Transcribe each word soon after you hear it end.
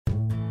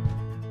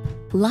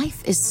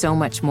Life is so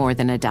much more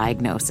than a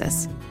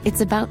diagnosis. It's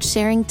about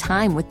sharing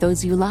time with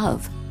those you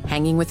love,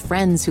 hanging with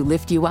friends who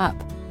lift you up,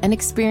 and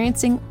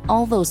experiencing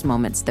all those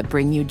moments that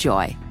bring you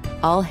joy.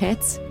 All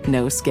hits,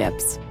 no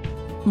skips.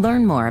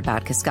 Learn more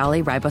about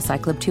Kisqali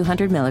Ribociclib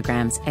 200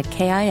 milligrams at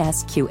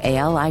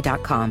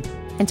KISQALI.com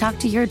and talk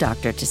to your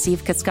doctor to see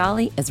if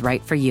Kisqali is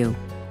right for you.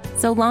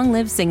 So long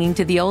live singing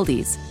to the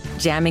oldies,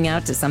 jamming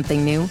out to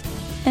something new,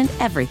 and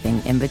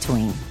everything in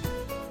between.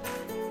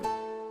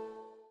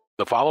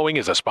 The following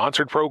is a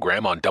sponsored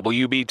program on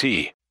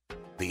WBT.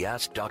 The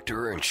Ask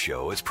Dr. Ernst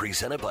Show is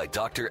presented by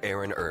Dr.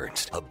 Aaron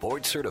Ernst, a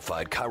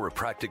board-certified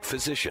chiropractic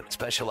physician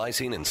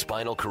specializing in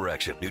spinal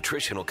correction,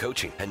 nutritional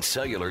coaching, and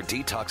cellular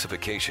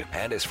detoxification,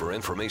 and is for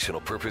informational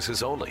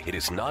purposes only. It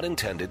is not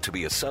intended to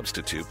be a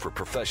substitute for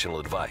professional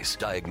advice,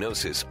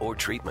 diagnosis, or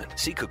treatment.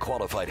 Seek a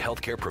qualified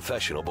healthcare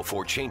professional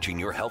before changing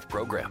your health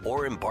program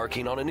or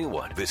embarking on a new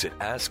one. Visit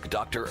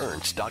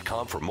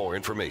AskDrErnst.com for more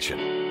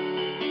information.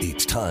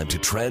 It's time to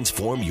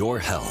transform your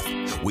health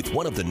with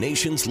one of the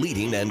nation's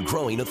leading and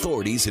growing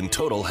authorities in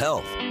total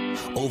health.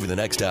 Over the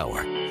next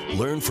hour,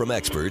 learn from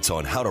experts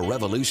on how to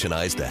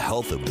revolutionize the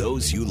health of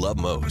those you love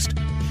most.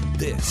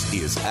 This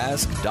is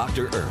Ask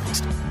Dr.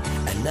 Ernst.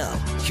 And now,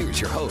 here's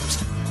your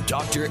host,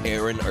 Dr.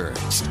 Aaron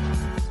Ernst.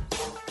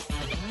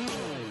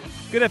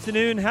 Good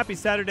afternoon. Happy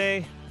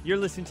Saturday. You're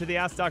listening to the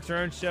Ask Dr.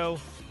 Ernst Show.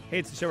 Hey,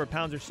 it's the show where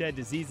pounds are shed,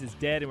 disease is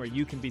dead, and where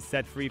you can be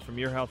set free from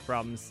your health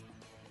problems.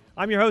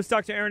 I'm your host,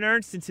 Dr. Aaron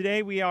Ernst, and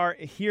today we are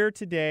here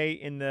today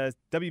in the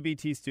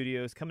WBT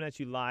studios coming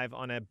at you live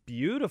on a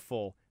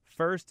beautiful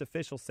first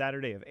official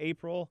Saturday of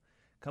April.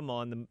 Come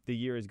on, the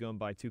year is going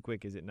by too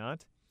quick, is it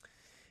not?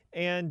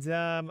 And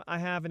I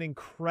have an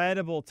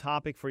incredible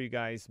topic for you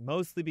guys,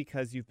 mostly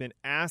because you've been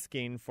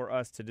asking for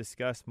us to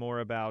discuss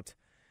more about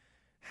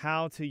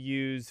how to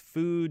use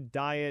food,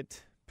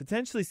 diet,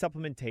 potentially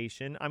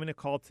supplementation. I'm going to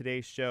call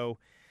today's show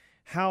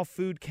How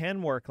Food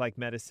Can Work Like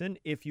Medicine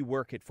If You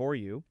Work It For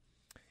You.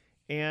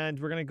 And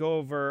we're going to go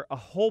over a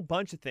whole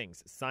bunch of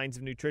things. Signs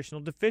of nutritional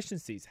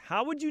deficiencies.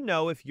 How would you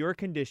know if your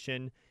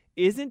condition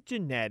isn't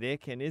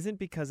genetic and isn't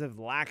because of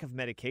lack of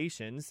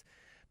medications,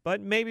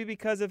 but maybe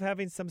because of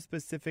having some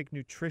specific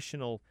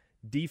nutritional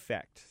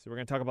defect? So we're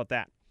going to talk about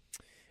that.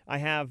 I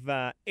have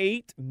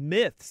 8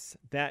 myths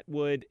that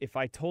would, if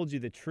I told you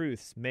the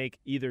truths, make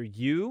either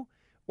you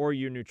or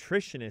your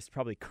nutritionist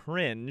probably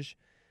cringe,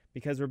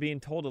 because we're being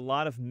told a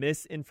lot of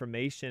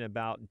misinformation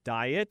about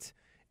diet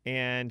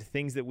and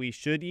things that we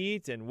should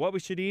eat and what we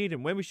should eat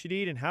and when we should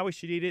eat and how we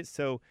should eat it.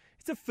 So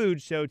it's a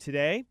food show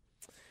today.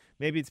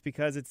 Maybe it's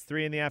because it's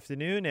 3 in the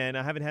afternoon and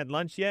I haven't had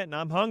lunch yet and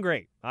I'm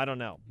hungry. I don't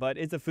know, but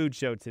it's a food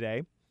show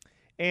today.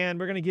 And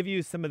we're going to give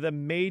you some of the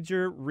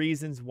major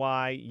reasons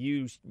why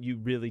you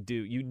really do.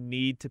 You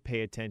need to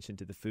pay attention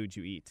to the food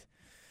you eat.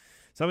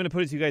 So I'm going to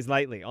put it to you guys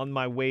lightly. On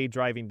my way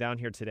driving down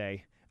here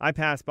today, I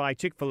passed by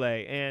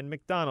Chick-fil-A and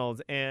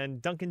McDonald's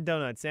and Dunkin'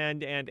 Donuts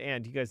and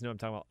you guys know what I'm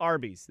talking about,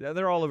 Arby's.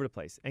 They're all over the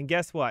place. And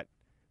guess what,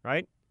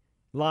 right?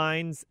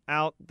 Lines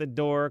out the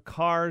door,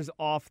 cars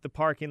off the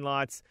parking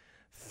lots,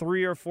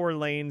 3 or 4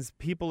 lanes.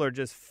 People are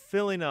just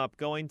filling up,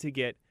 going to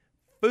get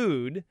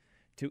food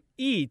to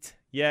eat,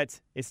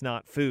 yet it's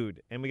not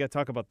food. And we got to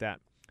talk about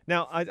that.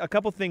 Now, a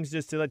couple things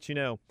just to let you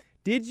know.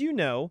 Did you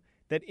know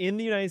that in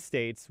the United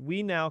States,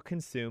 we now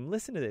consume,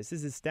 listen to this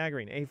is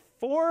staggering, a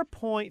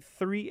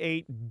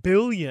 4.38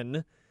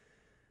 billion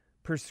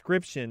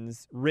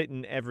prescriptions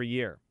written every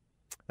year.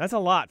 That's a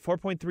lot,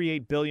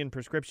 4.38 billion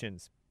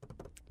prescriptions.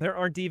 There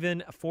aren't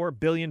even 4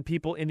 billion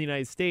people in the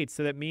United States,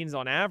 so that means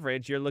on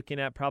average, you're looking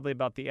at probably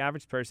about the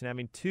average person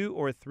having 2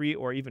 or 3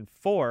 or even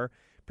 4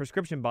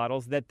 prescription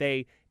bottles that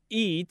they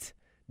eat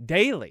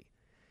daily.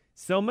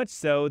 So much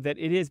so that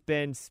it has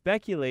been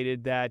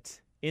speculated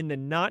that in the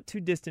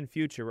not-too-distant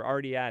future, we're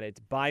already at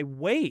it, by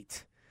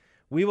weight,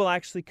 we will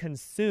actually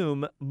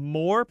consume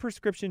more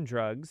prescription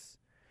drugs,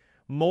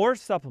 more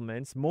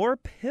supplements, more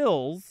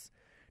pills,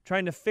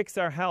 trying to fix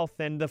our health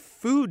than the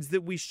foods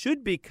that we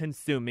should be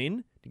consuming.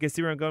 Do you guys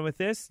see where I'm going with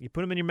this? You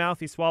put them in your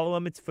mouth, you swallow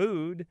them, it's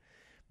food,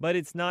 but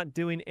it's not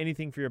doing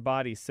anything for your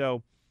body.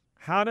 So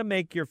how to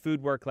make your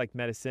food work like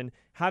medicine,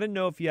 how to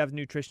know if you have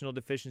nutritional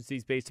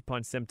deficiencies based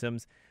upon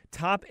symptoms,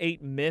 top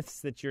 8 myths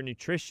that your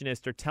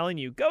nutritionist are telling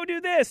you, go do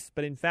this,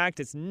 but in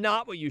fact, it's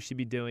not what you should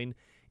be doing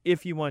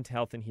if you want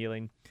health and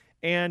healing,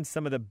 and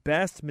some of the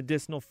best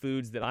medicinal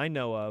foods that I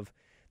know of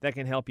that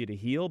can help you to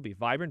heal, be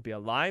vibrant, be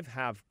alive,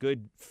 have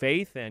good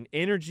faith and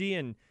energy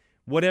and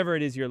whatever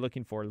it is you're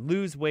looking for.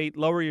 Lose weight,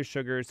 lower your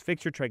sugars,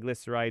 fix your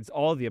triglycerides,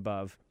 all of the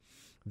above.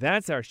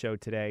 That's our show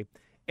today.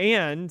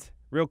 And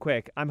real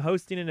quick, I'm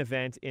hosting an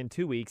event in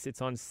 2 weeks.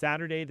 It's on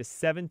Saturday, the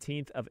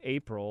 17th of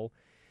April,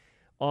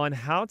 on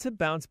how to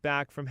bounce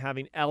back from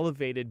having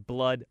elevated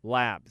blood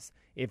labs.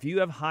 If you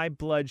have high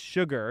blood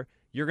sugar,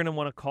 you're going to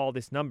want to call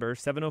this number,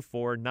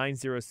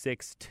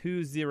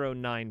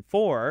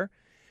 704-906-2094,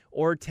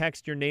 or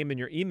text your name and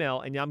your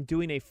email, and I'm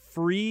doing a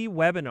free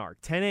webinar,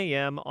 10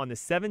 a.m. on the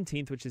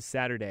 17th, which is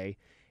Saturday.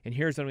 And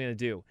here's what I'm going to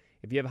do.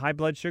 If you have high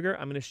blood sugar,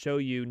 I'm going to show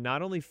you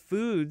not only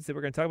foods that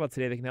we're going to talk about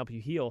today that can help you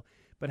heal,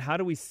 but how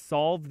do we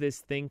solve this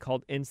thing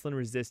called insulin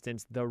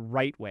resistance the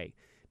right way?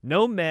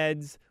 No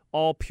meds,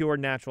 all pure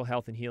natural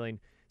health and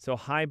healing. So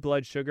high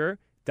blood sugar,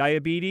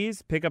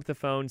 diabetes, pick up the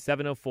phone,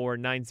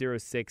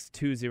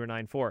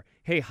 704-906-2094.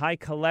 Hey, high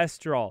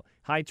cholesterol,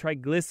 high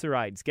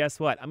triglycerides. Guess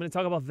what? I'm going to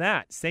talk about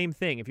that. Same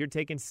thing. If you're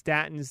taking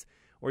statins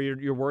or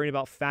you're worrying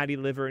about fatty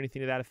liver or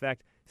anything to that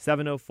effect,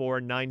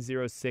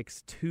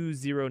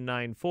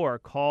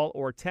 704-906-2094. Call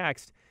or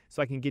text so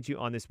I can get you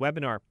on this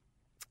webinar.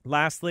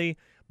 Lastly,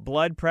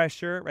 blood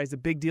pressure, right, is a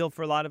big deal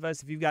for a lot of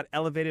us. If you've got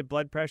elevated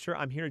blood pressure,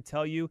 I'm here to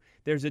tell you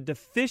there's a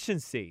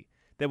deficiency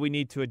that we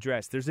need to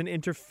address. There's an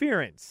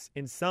interference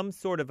in some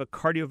sort of a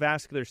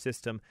cardiovascular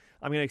system.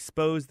 I'm going to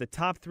expose the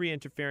top 3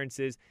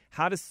 interferences,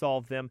 how to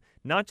solve them,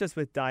 not just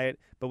with diet,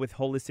 but with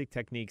holistic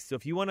techniques. So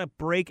if you want to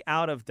break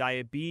out of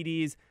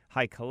diabetes,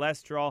 high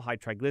cholesterol, high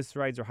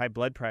triglycerides, or high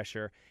blood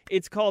pressure,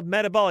 it's called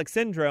metabolic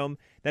syndrome.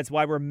 That's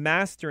why we're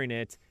mastering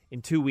it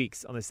in 2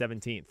 weeks on the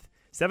 17th.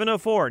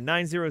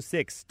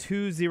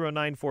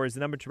 704-906-2094 is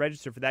the number to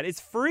register for that.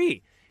 It's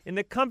free in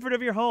the comfort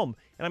of your home.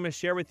 And I'm going to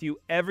share with you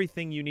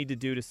everything you need to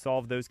do to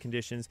solve those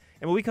conditions.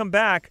 And when we come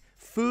back,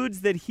 foods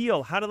that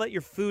heal, how to let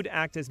your food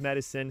act as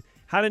medicine,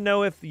 how to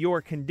know if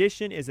your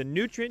condition is a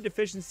nutrient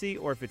deficiency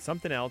or if it's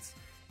something else,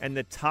 and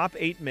the top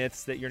 8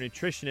 myths that your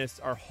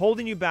nutritionists are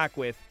holding you back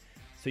with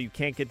so you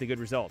can't get the good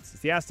results.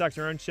 It's the Ask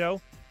Dr. Ernst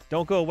Show.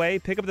 Don't go away.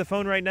 Pick up the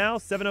phone right now,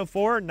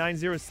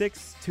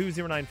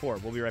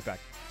 704-906-2094. We'll be right back.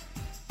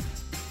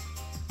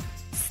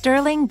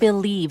 Sterling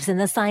believes in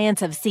the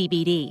science of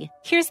CBD.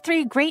 Here's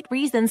 3 great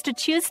reasons to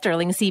choose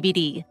Sterling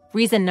CBD.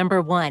 Reason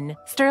number 1,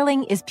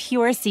 Sterling is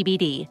pure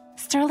CBD.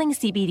 Sterling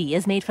CBD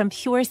is made from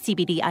pure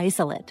CBD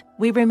isolate.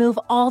 We remove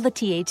all the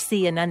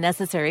THC and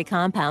unnecessary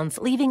compounds,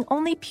 leaving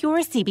only pure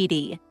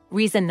CBD.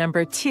 Reason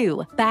number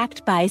 2,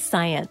 backed by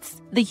science.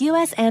 The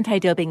U.S.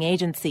 Anti-Doping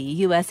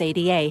Agency,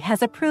 USADA,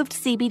 has approved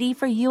CBD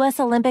for U.S.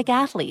 Olympic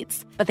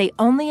athletes, but they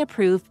only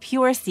approve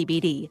pure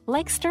CBD,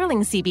 like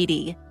Sterling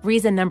CBD.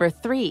 Reason number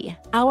 3,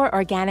 our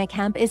organic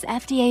hemp is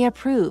FDA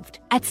approved.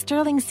 At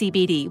Sterling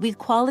CBD, we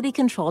quality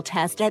control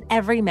test at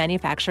every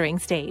manufacturing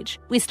stage.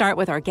 We start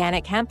with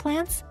organic hemp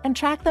plants and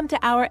track them to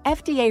our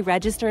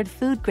FDA-registered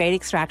food-grade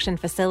extraction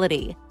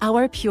facility.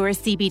 Our pure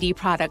CBD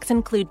products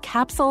include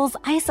capsules,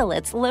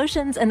 isolates,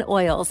 lotions, and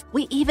oils.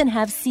 We even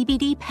have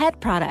CBD pet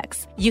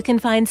products. You can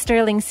find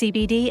Sterling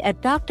CBD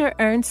at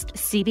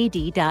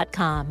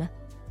drernstscbd.com.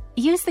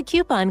 Use the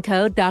coupon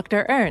code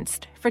Dr.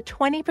 Ernst for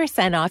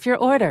 20% off your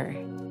order.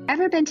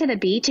 Ever been to the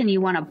beach and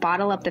you want to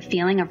bottle up the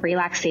feeling of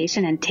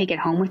relaxation and take it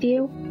home with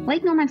you?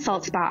 Lake Norman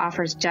Salt Spa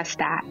offers just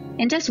that.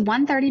 In just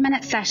one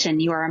 30-minute session,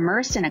 you are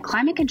immersed in a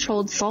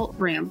climate-controlled salt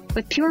room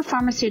with pure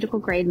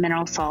pharmaceutical-grade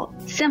mineral salt,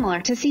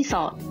 similar to sea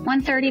salt.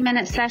 One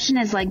 30-minute session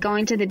is like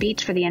going to the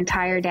beach for the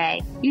entire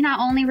day. You not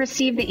only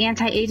receive the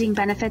anti-aging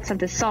benefits of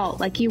the salt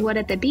like you would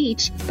at the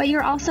beach, but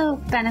you're also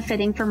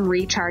benefiting from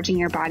recharging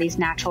your body's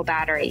natural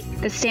battery.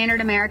 The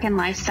standard American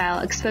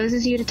lifestyle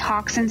exposes you to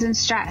toxins and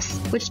stress,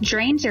 which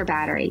drains your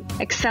battery,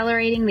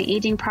 accelerating the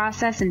aging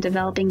process and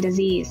developing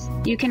disease.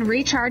 You can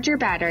recharge your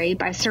battery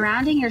by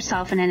surrounding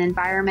yourself in an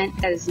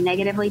environment that is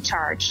negatively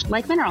charged,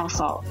 like mineral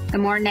salt. The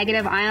more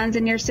negative ions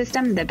in your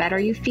system, the better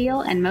you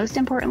feel, and most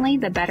importantly,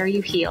 the better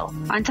you heal.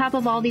 On top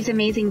of all these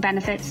amazing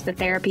benefits, the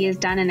therapy is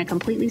done in a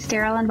completely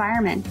sterile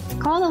environment.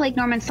 Call the Lake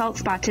Norman Salt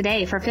Spa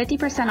today for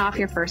 50% off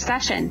your first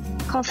session.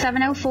 Call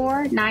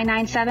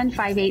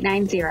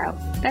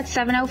 704-997-5890. That's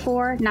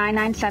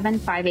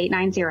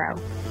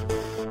 704-997-5890.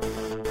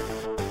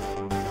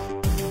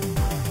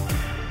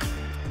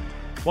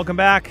 Welcome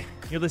back.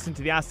 You're listening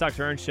to the Ask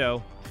Dr. Ernst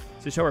Show.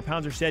 It's a show where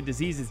pounds are shed,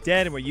 disease is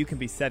dead, and where you can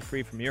be set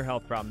free from your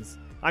health problems.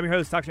 I'm your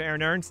host, Dr.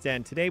 Aaron Ernst,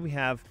 and today we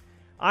have,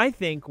 I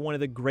think, one of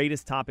the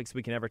greatest topics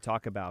we can ever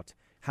talk about: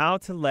 how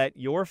to let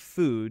your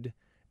food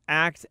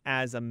act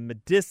as a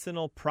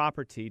medicinal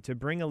property to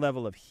bring a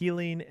level of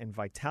healing and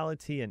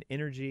vitality and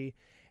energy,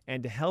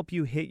 and to help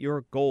you hit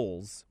your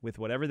goals with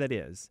whatever that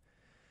is,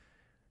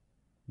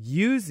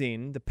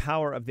 using the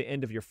power of the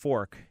end of your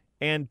fork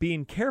and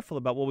being careful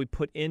about what we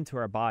put into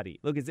our body.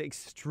 Look, it's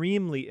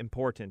extremely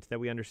important that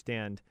we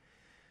understand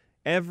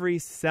every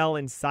cell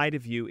inside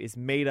of you is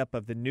made up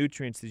of the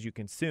nutrients that you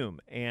consume.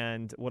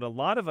 And what a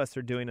lot of us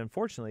are doing,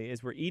 unfortunately,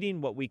 is we're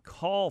eating what we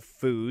call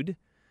food.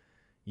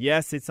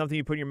 Yes, it's something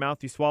you put in your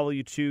mouth, you swallow,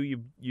 you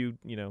chew,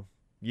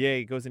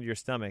 it goes into your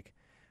stomach.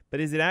 But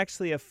is it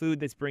actually a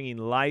food that's bringing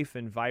life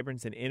and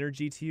vibrance and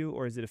energy to you,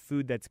 or is it a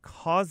food that's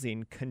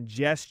causing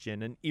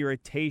congestion and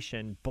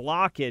irritation,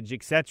 blockage,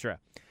 etc.?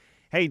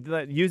 Hey,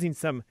 using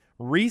some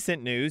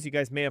recent news, you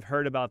guys may have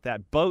heard about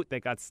that boat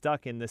that got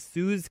stuck in the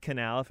Suez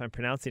Canal, if I'm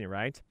pronouncing it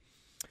right.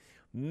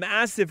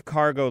 Massive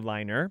cargo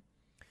liner.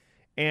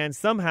 And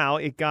somehow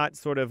it got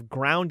sort of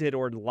grounded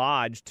or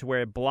lodged to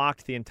where it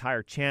blocked the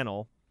entire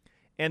channel.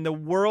 And the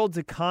world's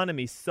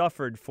economy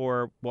suffered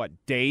for,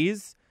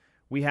 days?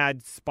 We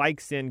had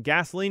spikes in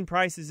gasoline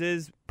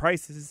prices.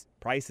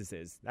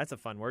 That's a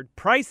fun word.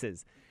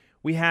 Prices.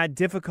 We had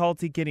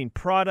difficulty getting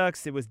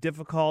products. It was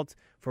difficult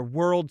for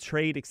world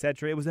trade,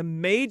 etc. It was a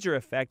major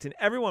effect, and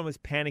everyone was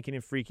panicking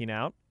and freaking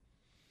out.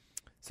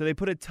 So they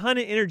put a ton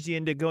of energy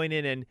into going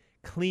in and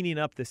cleaning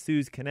up the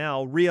Suez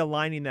Canal,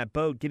 realigning that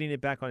boat, getting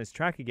it back on its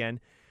track again.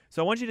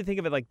 So I want you to think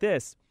of it like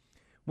this.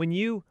 When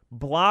you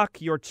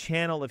block your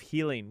channel of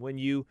healing, when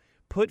you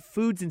put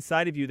foods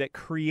inside of you that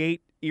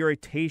create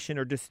irritation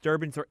or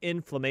disturbance or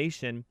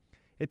inflammation,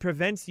 it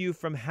prevents you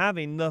from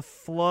having the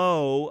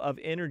flow of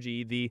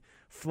energy, the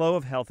flow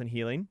of health and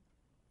healing.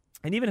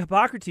 And even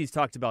Hippocrates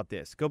talked about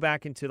this. Go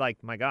back into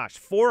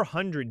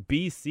 400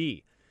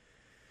 BC.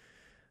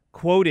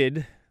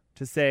 Quoted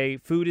to say,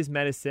 food is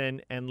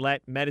medicine and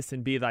let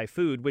medicine be thy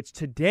food, which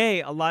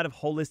today a lot of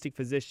holistic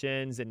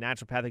physicians and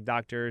naturopathic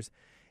doctors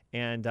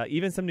and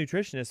even some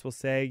nutritionists will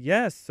say,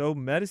 yes, so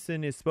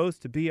medicine is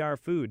supposed to be our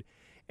food.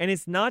 And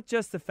it's not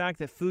just the fact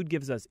that food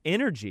gives us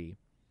energy.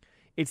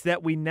 It's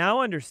that we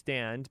now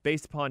understand,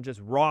 based upon just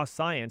raw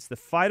science, the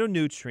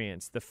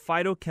phytonutrients, the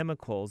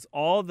phytochemicals,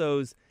 all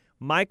those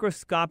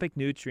microscopic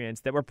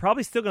nutrients that we're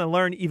probably still going to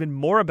learn even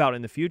more about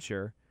in the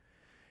future,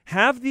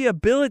 have the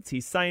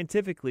ability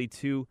scientifically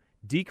to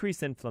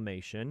decrease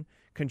inflammation,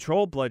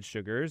 control blood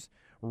sugars,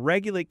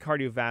 regulate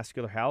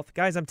cardiovascular health.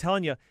 Guys, I'm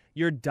telling you,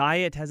 your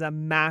diet has a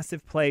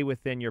massive play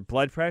within your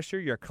blood pressure,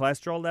 your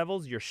cholesterol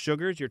levels, your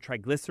sugars, your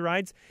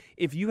triglycerides.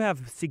 If you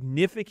have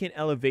significant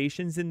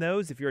elevations in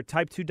those, if you're a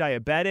type 2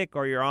 diabetic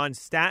or you're on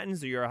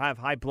statins or you have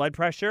high blood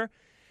pressure,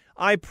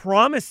 I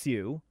promise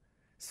you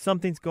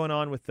something's going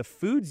on with the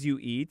foods you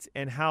eat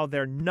and how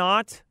they're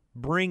not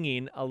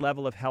bringing a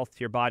level of health to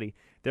your body.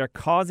 They're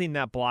causing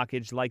that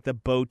blockage like the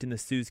boat in the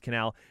Suez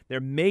Canal. They're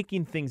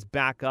making things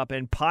back up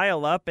and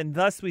pile up, and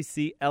thus we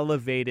see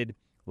elevated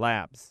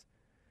labs.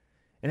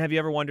 And have you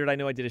ever wondered, I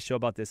know I did a show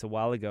about this a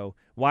while ago,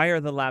 why are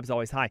the labs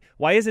always high?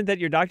 Why isn't that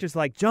your doctor's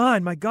like,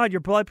 John, my God,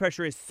 your blood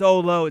pressure is so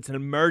low, it's an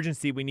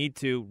emergency, we need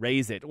to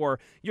raise it. Or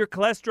your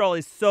cholesterol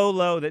is so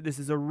low that this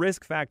is a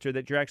risk factor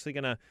that you're actually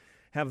going to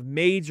have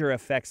major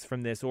effects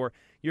from this. Or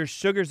your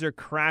sugars are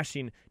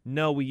crashing.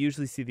 No, we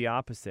usually see the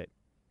opposite.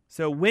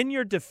 So when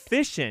you're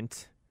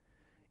deficient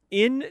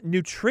in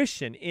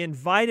nutrition, in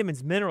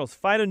vitamins, minerals,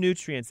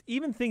 phytonutrients,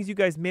 even things you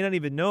guys may not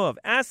even know of,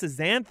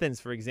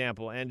 astaxanthins, for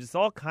example, and just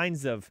all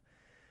kinds of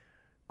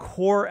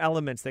core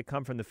elements that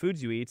come from the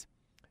foods you eat,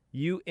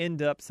 you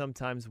end up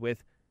sometimes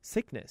with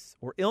sickness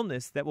or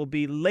illness that will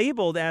be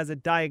labeled as a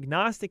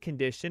diagnostic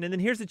condition. And then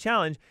here's the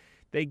challenge.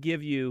 They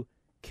give you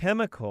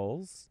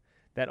chemicals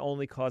that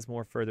only cause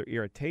more further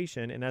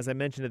irritation. And as I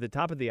mentioned at the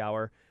top of the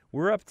hour,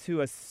 we're up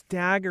to a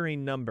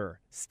staggering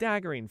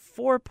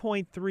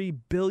 4.3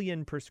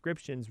 billion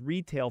prescriptions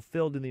retail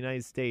filled in the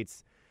United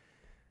States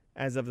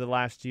as of the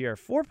last year.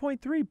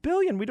 4.3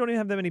 billion. We don't even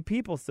have that many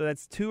people, so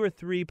that's 2 or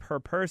 3 per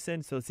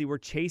person. So see, we're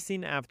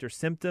chasing after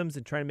symptoms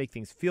and trying to make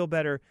things feel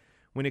better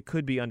when it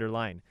could be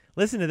underlying.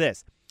 Listen to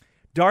this.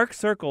 Dark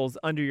circles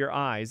under your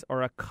eyes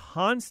are a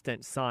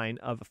constant sign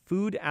of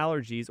food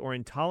allergies or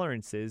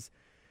intolerances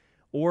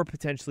or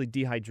potentially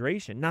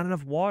dehydration, not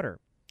enough water.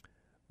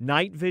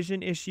 Night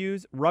vision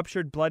issues,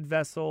 ruptured blood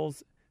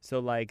vessels, so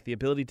like the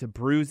ability to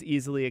bruise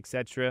easily,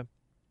 etc.,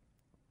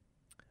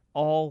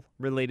 all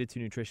related to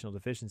nutritional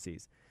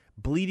deficiencies.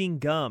 Bleeding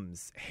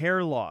gums,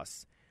 hair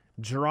loss,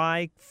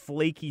 dry,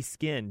 flaky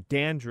skin,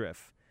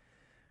 dandruff,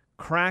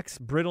 cracks,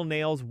 brittle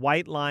nails,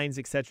 white lines,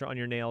 etc. on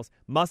your nails,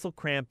 muscle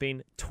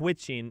cramping,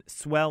 twitching,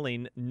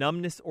 swelling,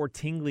 numbness or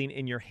tingling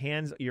in your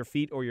hands, your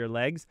feet, or your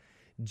legs,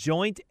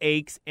 joint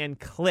aches and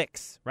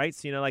clicks, right?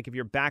 So, like if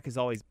your back is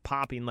always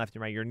popping left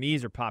and right, your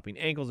knees are popping,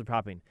 ankles are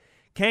popping,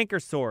 canker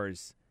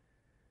sores,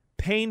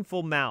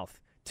 painful mouth,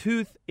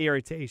 tooth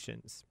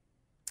irritations,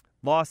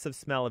 loss of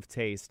smell of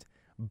taste,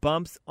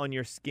 bumps on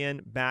your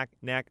skin, back,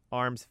 neck,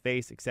 arms,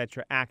 face,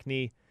 etc.,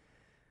 acne,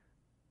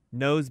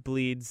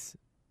 nosebleeds,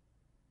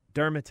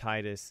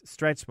 dermatitis,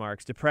 stretch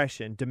marks,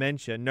 depression,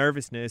 dementia,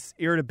 nervousness,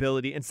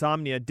 irritability,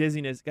 insomnia,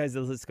 dizziness. Guys,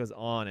 the list goes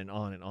on and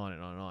on and on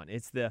and on and on.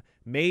 It's the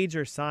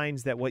major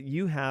signs that what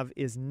you have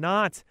is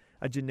not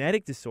a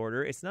genetic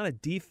disorder. It's not a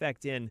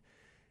defect in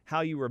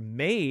how you were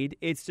made.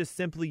 It's just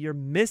simply you're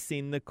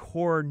missing the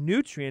core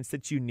nutrients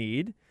that you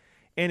need.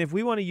 And if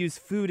we want to use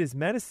food as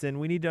medicine,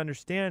 we need to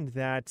understand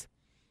that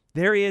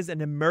there is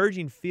an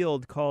emerging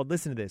field called,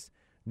 listen to this,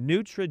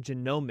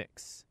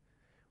 nutrigenomics.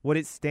 What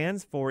it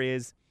stands for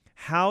is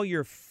how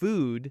your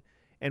food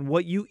and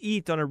what you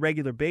eat on a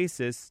regular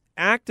basis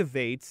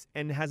activates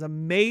and has a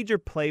major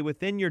play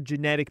within your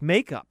genetic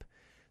makeup.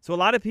 So a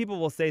lot of people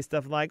will say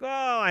stuff like, oh,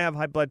 I have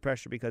high blood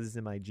pressure because it's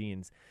in my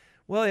genes.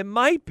 Well, it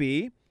might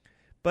be,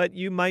 but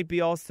you might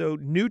be also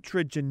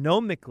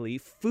nutrigenomically,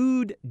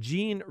 food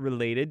gene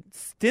related,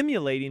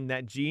 stimulating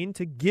that gene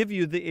to give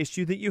you the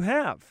issue that you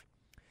have.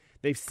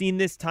 They've seen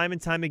this time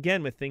and time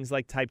again with things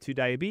like type 2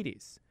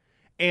 diabetes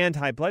and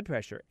high blood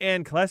pressure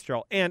and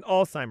cholesterol and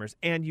Alzheimer's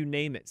and you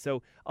name it.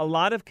 So a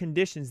lot of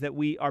conditions that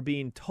we are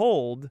being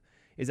told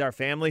is our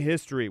family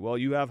history. Well,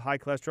 you have high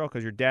cholesterol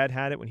because your dad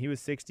had it when he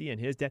was 60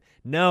 and his dad.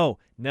 No.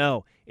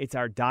 It's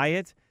our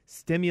diet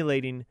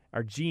stimulating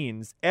our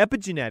genes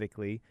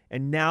epigenetically.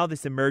 And now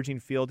this emerging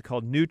field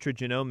called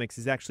nutrigenomics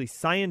is actually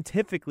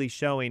scientifically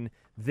showing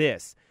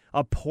this.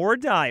 A poor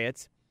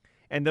diet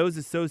and those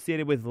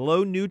associated with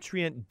low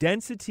nutrient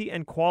density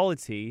and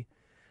quality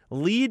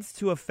leads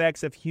to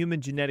effects of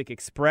human genetic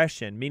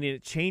expression, meaning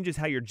it changes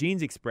how your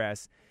genes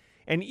express,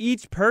 and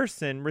each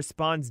person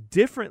responds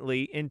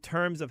differently in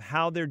terms of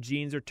how their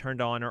genes are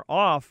turned on or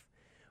off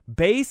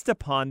based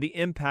upon the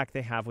impact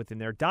they have within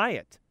their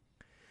diet.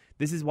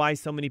 This is why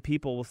so many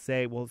people will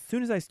say, well, as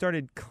soon as I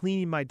started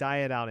cleaning my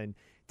diet out and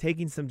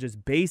taking some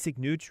just basic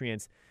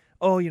nutrients,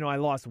 I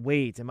lost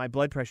weight and my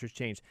blood pressure's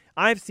changed.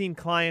 I've seen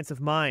clients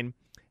of mine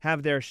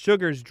have their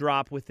sugars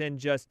drop within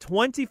just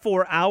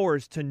 24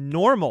 hours to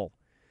normal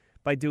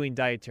by doing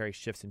dietary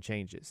shifts and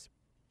changes.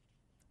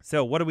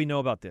 So what do we know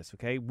about this,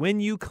 okay? When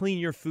you clean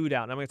your food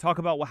out, and I'm going to talk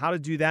about how to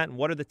do that and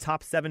what are the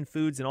top 7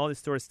 foods and all this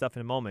sort of stuff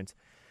in a moment.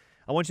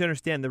 I want you to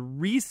understand the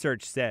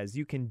research says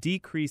you can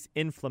decrease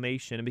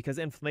inflammation, and because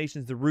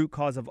inflammation is the root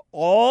cause of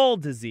all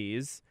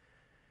disease,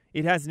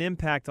 it has an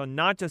impact on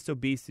not just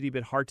obesity,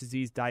 but heart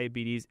disease,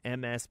 diabetes,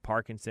 MS,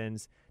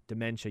 Parkinson's,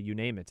 dementia, you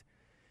name it.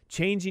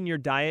 Changing your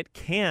diet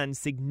can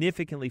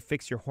significantly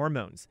fix your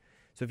hormones.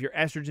 So if your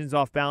estrogen's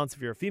off balance,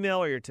 if you're a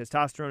female, or your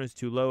testosterone is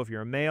too low if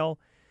you're a male,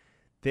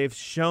 they've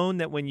shown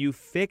that when you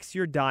fix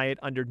your diet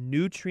under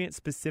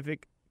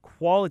nutrient-specific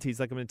qualities,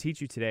 like I'm going to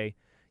teach you today,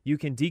 you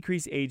can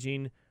decrease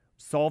aging,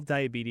 solve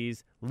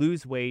diabetes,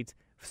 lose weight,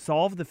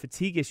 solve the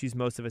fatigue issues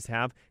most of us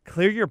have,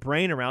 clear your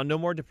brain around, no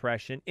more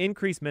depression,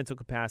 increase mental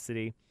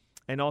capacity,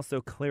 and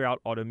also clear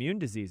out autoimmune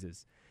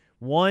diseases.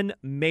 One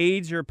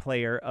major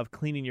player of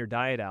cleaning your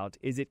diet out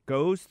is it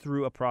goes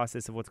through a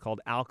process of what's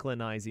called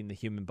alkalinizing the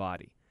human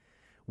body.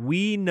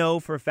 We know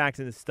for a fact,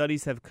 and the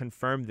studies have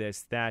confirmed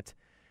this, that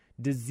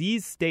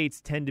disease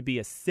states tend to be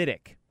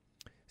acidic.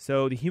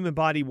 So the human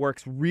body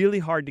works really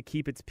hard to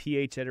keep its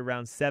pH at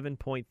around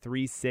 7.36,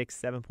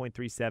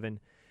 7.37.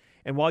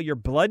 And while your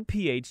blood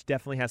pH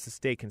definitely has to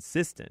stay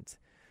consistent,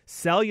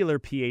 cellular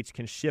pH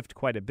can shift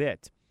quite a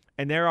bit.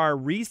 And there are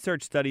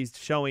research studies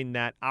showing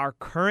that our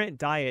current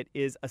diet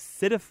is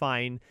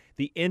acidifying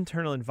the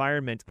internal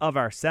environment of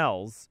our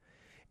cells,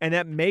 and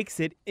that makes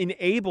it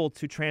unable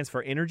to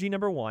transfer energy,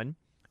 number one,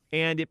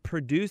 and it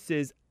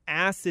produces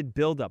acid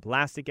buildup,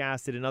 lactic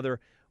acid and other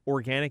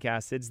organic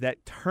acids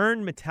that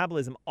turn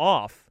metabolism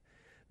off,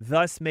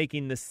 thus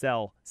making the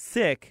cell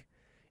sick.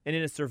 And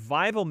in a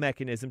survival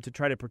mechanism to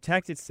try to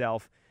protect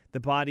itself, the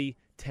body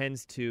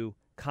tends to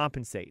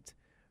compensate.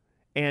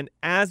 And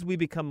as we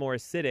become more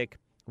acidic,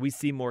 we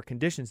see more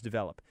conditions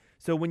develop.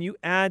 So when you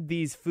add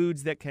these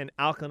foods that can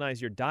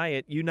alkalinize your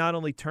diet, you not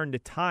only turn the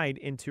tide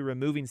into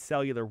removing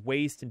cellular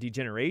waste and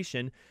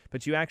degeneration,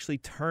 but you actually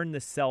turn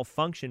the cell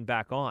function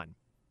back on.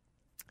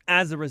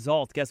 As a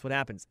result, guess what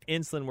happens?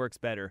 Insulin works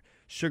better,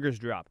 sugars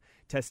drop,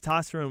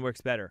 testosterone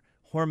works better,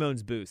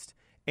 hormones boost.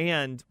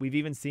 And we've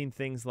even seen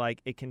things like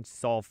it can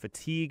solve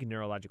fatigue,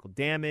 neurological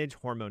damage,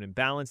 hormone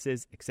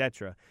imbalances,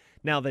 etc.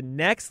 Now, the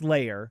next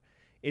layer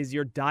is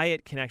your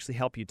diet can actually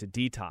help you to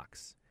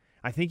detox.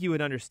 I think you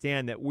would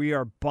understand that we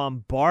are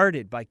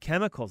bombarded by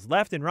chemicals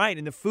left and right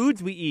in the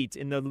foods we eat,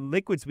 in the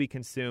liquids we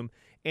consume,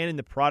 and in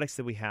the products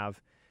that we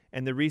have.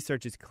 And the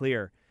research is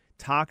clear.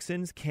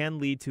 Toxins can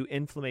lead to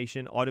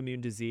inflammation, autoimmune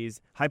disease,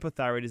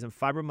 hypothyroidism,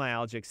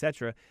 fibromyalgia,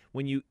 etc.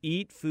 When you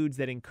eat foods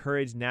that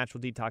encourage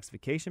natural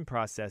detoxification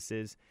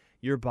processes,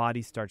 your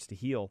body starts to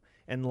heal.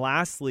 And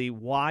lastly,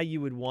 why you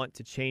would want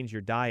to change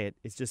your diet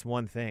is just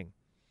one thing.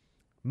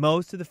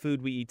 Most of the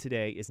food we eat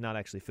today is not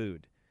actually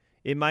food.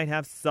 It might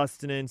have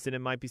sustenance and it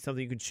might be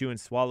something you can chew and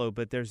swallow,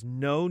 but there's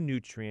no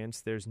nutrients,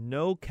 there's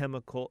no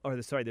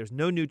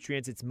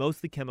nutrients, it's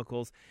mostly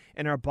chemicals,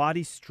 and our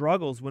body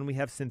struggles when we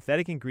have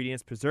synthetic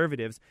ingredients,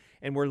 preservatives,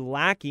 and we're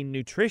lacking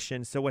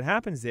nutrition. So what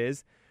happens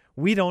is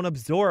we don't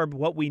absorb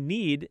what we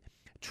need,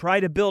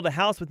 try to build a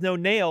house with no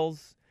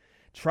nails,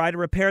 try to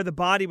repair the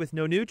body with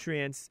no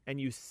nutrients,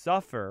 and you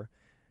suffer.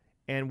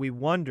 And we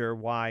wonder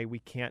why we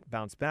can't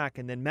bounce back.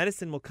 And then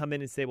medicine will come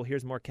in and say, well,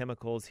 here's more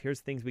chemicals. Here's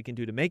things we can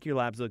do to make your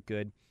labs look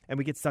good. And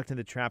we get sucked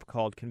into the trap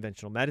called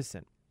conventional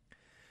medicine.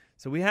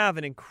 So we have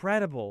an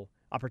incredible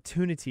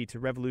opportunity to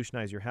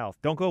revolutionize your health.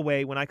 Don't go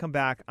away. When I come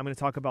back, I'm going to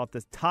talk about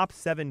the top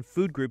 7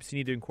 food groups you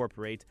need to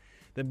incorporate,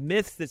 the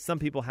myths that some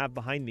people have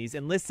behind these.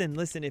 And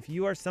listen, if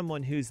you are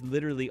someone who's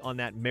literally on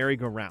that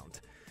merry-go-round,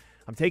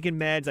 I'm taking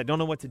meds, I don't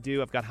know what to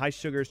do, I've got high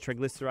sugars,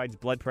 triglycerides,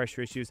 blood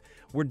pressure issues.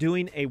 We're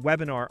doing a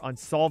webinar on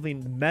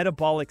solving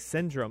metabolic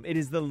syndrome. It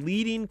is the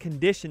leading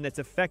condition that's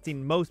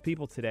affecting most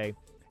people today.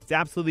 It's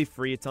absolutely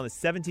free. It's on the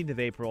 17th of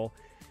April,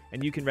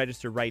 and you can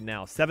register right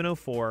now,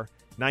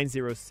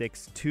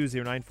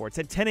 704-906-2094. It's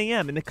at 10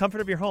 a.m. in the comfort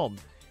of your home.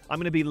 I'm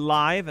going to be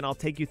live, and I'll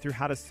take you through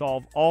how to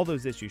solve all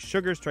those issues: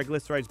 sugars,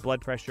 triglycerides,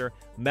 blood pressure,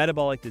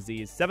 metabolic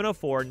disease.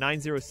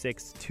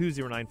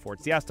 704-906-2094.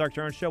 It's the Ask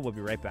Dr. Ernst Show. We'll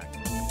be right back.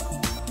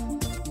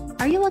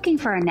 Are you looking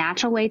for a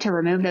natural way to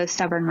remove those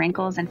stubborn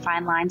wrinkles and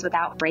fine lines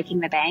without breaking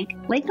the bank?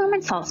 Lake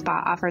Norman Salt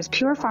Spa offers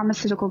pure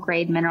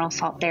pharmaceutical-grade mineral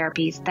salt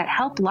therapies that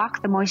help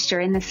lock the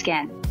moisture in the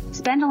skin.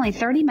 Spend only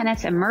 30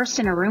 minutes immersed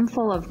in a room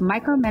full of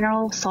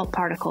micromineral salt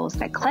particles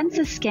that cleanse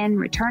the skin,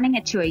 returning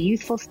it to a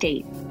youthful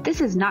state.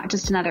 This is not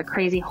just another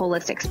crazy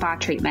holistic spa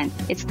treatment.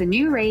 It's the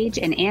new rage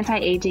in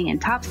anti-aging in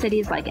top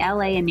cities like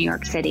LA and New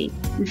York City.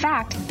 In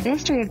fact, the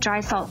history of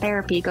dry salt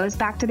therapy goes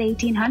back to the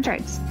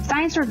 1800s.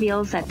 Science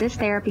reveals that this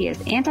therapy is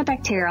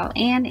antibacterial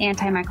and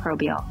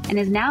antimicrobial and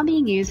is now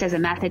being used as a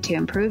method to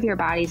improve your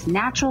body's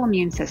natural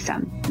immune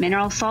system.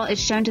 Mineral salt is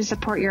shown to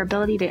support your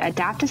ability to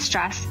adapt to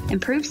stress,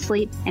 improve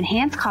sleep,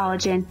 enhance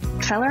collagen,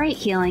 accelerate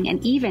healing,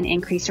 and even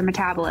increase your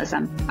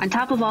metabolism. On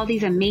top of all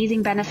these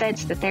amazing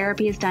benefits, the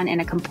therapy is done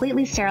in a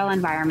completely sterile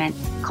environment.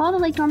 Call the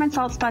Lake Norman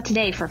Salt Spa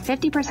today for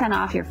 50%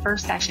 off your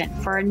first session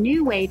for a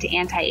new way to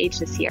anti-age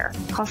this year.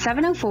 Call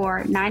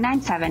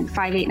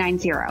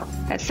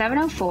 704-997-5890. That's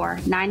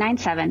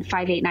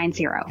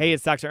 704-997-5890. Hey,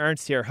 it's Dr.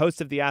 Ernst here,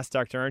 host of the Ask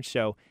Dr. Ernst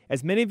Show.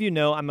 As many of you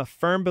know, I'm a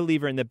firm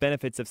believer in the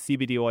benefits of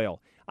CBD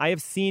oil. I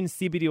have seen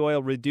CBD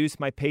oil reduce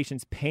my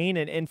patients' pain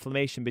and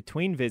inflammation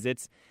between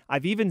visits.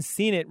 I've even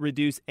seen it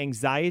reduce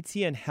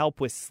anxiety and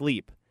help with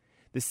sleep.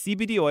 The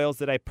CBD oils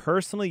that I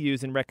personally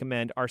use and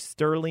recommend are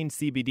Sterling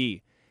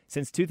CBD.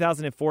 Since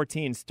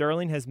 2014,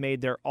 Sterling has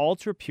made their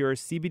ultra-pure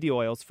CBD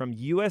oils from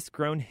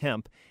U.S.-grown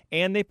hemp,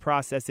 and they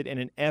process it in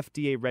an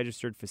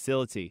FDA-registered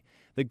facility.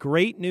 The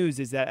great news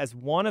is that as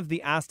one of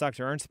the Ask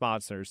Dr. Ernst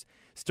sponsors,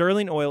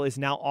 Sterling Oil is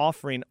now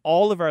offering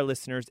all of our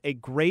listeners a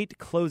great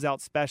closeout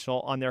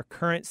special on their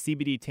current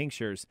CBD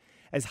tinctures,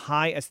 as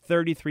high as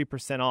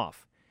 33%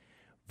 off.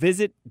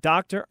 Visit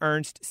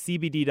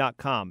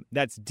drernsTCBD.com.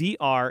 That's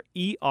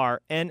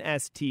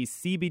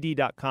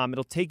DRERNSTCBD.com.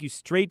 It'll take you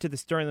straight to the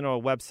Sterling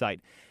Oil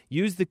website.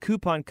 Use the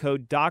coupon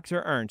code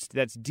Dr. Ernst,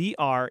 that's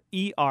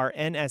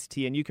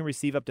DRERNST, and you can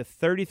receive up to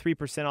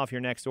 33% off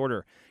your next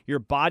order. Your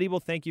body will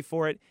thank you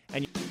for it.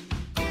 And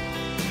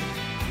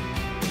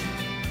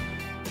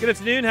Good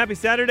afternoon. Happy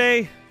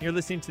Saturday. You're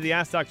listening to the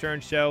Ask Dr.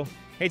 Ernst Show.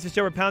 Hey, it's a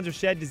show where pounds are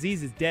shed,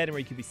 disease is dead, and where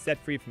you can be set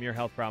free from your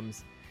health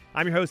problems.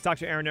 I'm your host,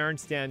 Dr. Aaron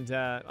Ernst, and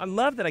I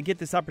love that I get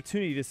this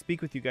opportunity to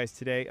speak with you guys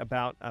today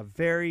about a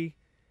very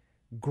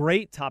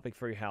great topic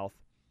for your health,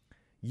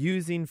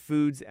 using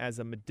foods as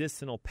a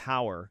medicinal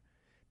power,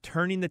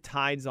 turning the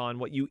tides on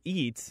what you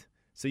eat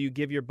so you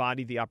give your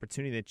body the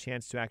opportunity, the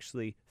chance to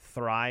actually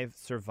thrive,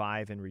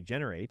 survive, and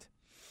regenerate.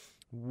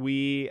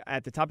 We,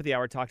 at the top of the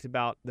hour, talked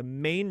about the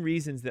main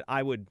reasons that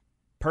I would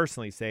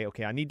personally say,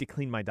 okay, I need to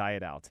clean my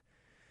diet out.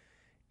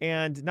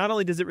 And not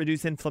only does it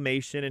reduce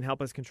inflammation and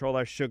help us control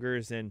our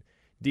sugars and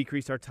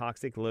decrease our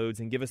toxic loads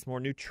and give us more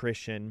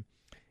nutrition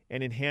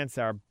and enhance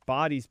our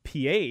body's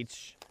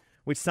pH,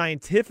 which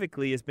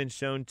scientifically has been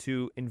shown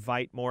to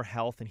invite more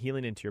health and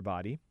healing into your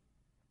body.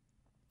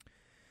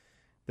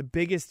 The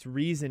biggest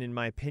reason, in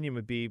my opinion,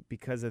 would be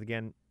because of,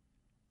 again,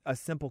 a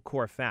simple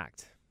core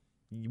fact.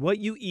 What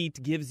you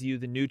eat gives you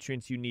the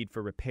nutrients you need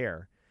for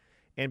repair.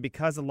 And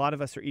because a lot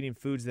of us are eating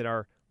foods that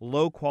are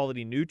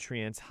low-quality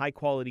nutrients,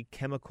 high-quality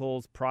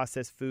chemicals,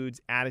 processed foods,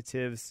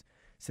 additives,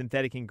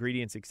 synthetic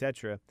ingredients,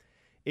 etc.,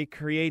 it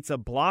creates a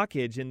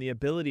blockage in the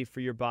ability for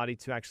your body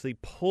to actually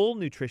pull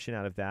nutrition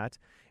out of that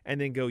and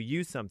then go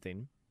use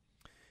something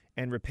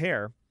and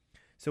repair.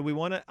 So we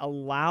want to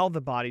allow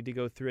the body to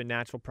go through a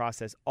natural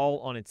process all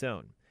on its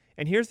own.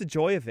 And here's the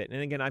joy of it.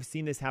 And again, I've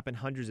seen this happen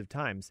hundreds of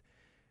times.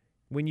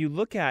 When you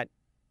look at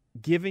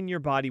giving your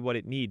body what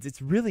it needs,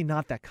 it's really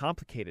not that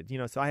complicated.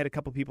 So I had a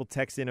couple people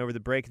text in over the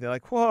break, and they're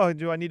like, whoa,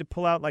 do I need to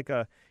pull out like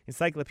a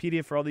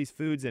encyclopedia for all these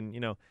foods? And,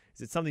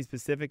 is it something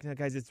specific? No,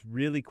 guys, it's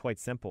really quite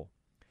simple.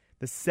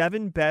 The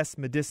 7 best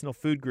medicinal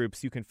food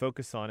groups you can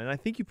focus on, and I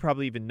think you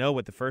probably even know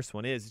what the first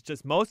one is. It's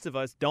just most of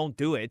us don't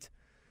do it,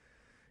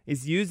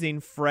 is using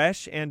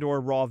fresh and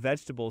or raw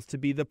vegetables to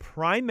be the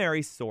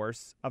primary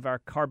source of our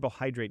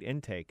carbohydrate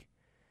intake.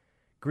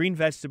 Green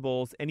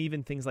vegetables and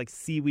even things like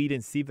seaweed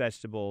and sea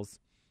vegetables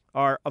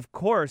are, of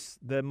course,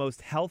 the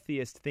most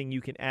healthiest thing you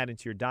can add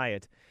into your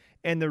diet.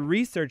 And the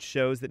research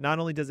shows that not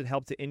only does it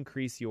help to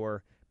increase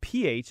your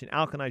pH and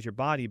alkalize your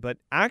body, but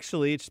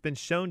actually it's been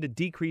shown to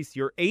decrease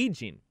your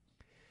aging.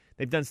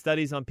 They've done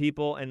studies on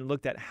people and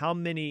looked at how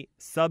many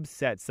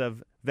subsets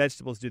of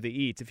vegetables do they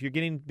eat. If you're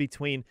getting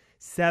between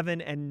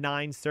 7 and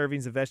 9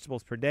 servings of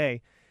vegetables per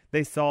day,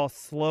 they saw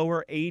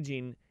slower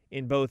aging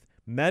in both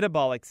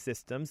metabolic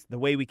systems, the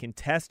way we can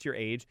test your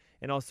age,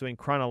 and also in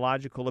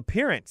chronological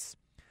appearance.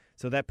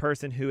 So that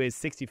person who is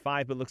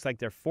 65 but looks like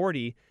they're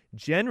 40,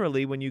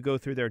 generally when you go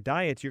through their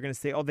diet, you're going to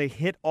say, oh, they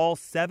hit all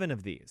 7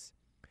 of these.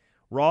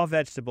 Raw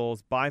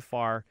vegetables, by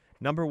far,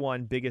 number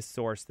one biggest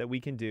source that we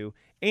can do.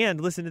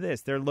 And listen to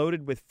this, they're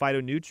loaded with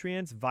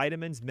phytonutrients,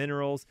 vitamins,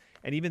 minerals,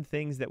 and even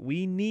things that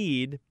we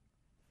need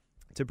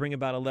to bring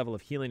about a level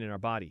of healing in our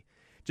body.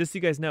 Just so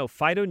you guys know,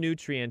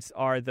 phytonutrients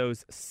are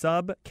those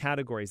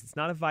subcategories. It's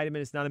not a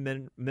vitamin, it's not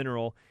a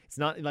mineral, it's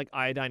not like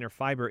iodine or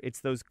fiber.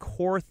 It's those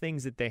core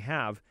things that they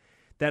have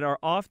that are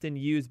often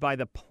used by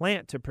the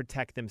plant to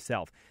protect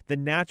themselves. The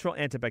natural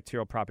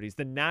antibacterial properties,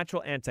 the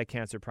natural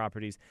anti-cancer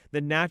properties,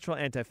 the natural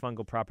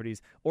antifungal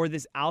properties, or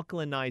this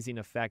alkalinizing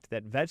effect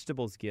that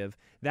vegetables give,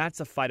 that's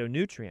a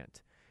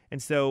phytonutrient.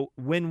 And so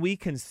when we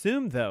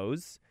consume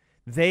those,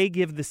 they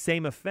give the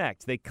same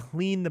effect. They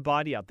clean the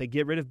body out. They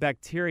get rid of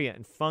bacteria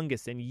and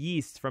fungus and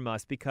yeast from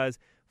us because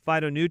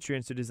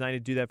phytonutrients are designed to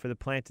do that for the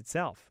plant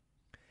itself.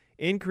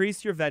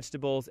 Increase your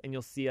vegetables and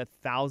you'll see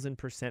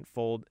 1,000%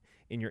 fold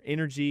in your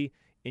energy,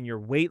 in your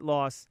weight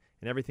loss,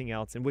 and everything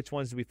else. And which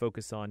ones do we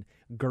focus on?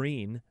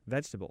 Green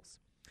vegetables.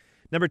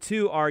 Number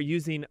 2 are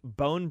using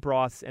bone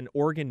broths and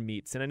organ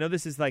meats. And I know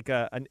this is like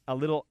a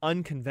little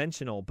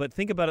unconventional, but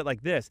think about it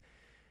like this.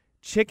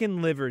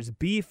 Chicken livers,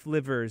 beef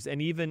livers,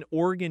 and even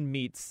organ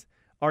meats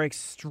are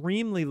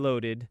extremely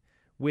loaded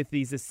with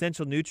these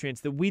essential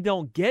nutrients that we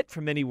don't get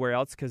from anywhere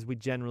else because we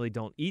generally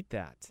don't eat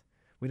that.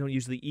 We don't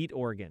usually eat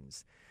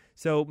organs.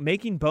 So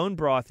making bone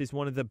broth is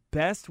one of the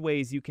best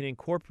ways you can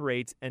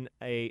incorporate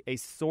a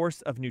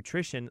source of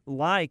nutrition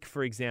like,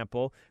 for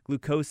example,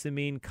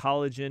 glucosamine,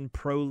 collagen,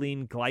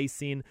 proline,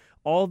 glycine,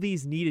 all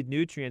these needed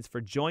nutrients for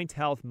joint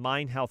health,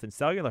 mind health, and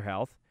cellular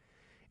health.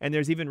 And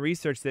there's even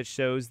research that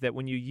shows that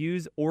when you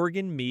use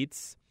organ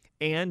meats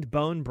and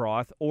bone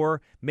broth,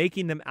 or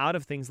making them out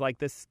of things like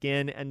the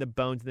skin and the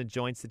bones and the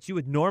joints that you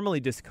would normally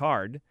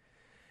discard,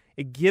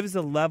 it gives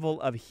a level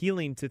of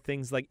healing to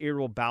things like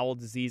irritable bowel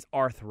disease,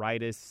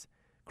 arthritis,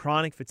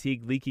 chronic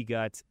fatigue, leaky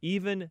gut,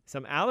 even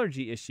some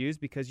allergy issues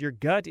because your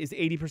gut is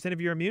 80%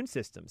 of your immune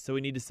system. So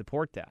we need to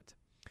support that.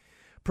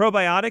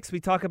 Probiotics, we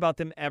talk about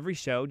them every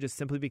show just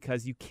simply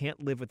because you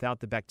can't live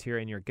without the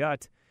bacteria in your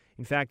gut.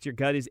 In fact, your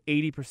gut is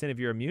 80% of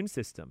your immune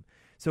system.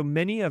 So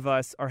many of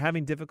us are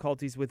having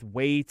difficulties with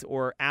weight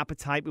or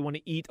appetite. We want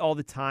to eat all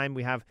the time.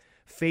 We have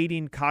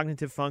fading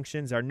cognitive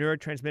functions. Our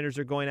neurotransmitters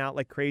are going out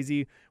like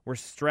crazy. We're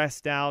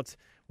stressed out.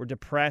 We're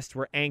depressed.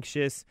 We're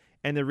anxious.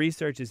 And the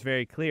research is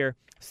very clear.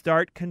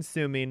 Start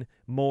consuming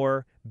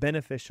more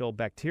beneficial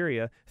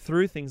bacteria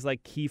through things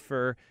like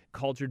kefir,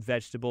 cultured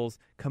vegetables,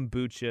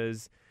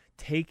 kombuchas,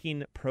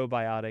 taking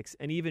probiotics,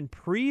 and even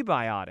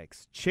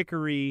prebiotics.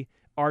 Chicory,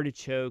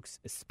 artichokes,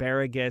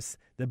 asparagus,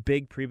 the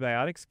big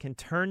prebiotics can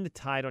turn the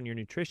tide on your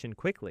nutrition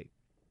quickly.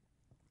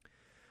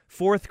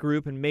 4th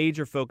group and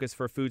major focus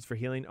for foods for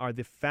healing are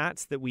the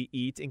fats that we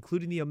eat,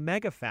 including the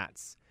omega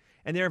fats.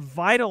 And they're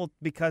vital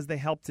because they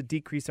help to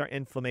decrease our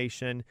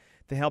inflammation,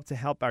 they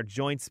help our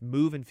joints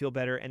move and feel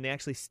better, and they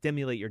actually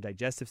stimulate your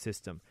digestive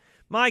system.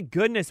 My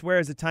goodness, where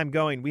is the time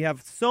going? We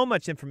have so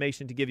much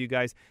information to give you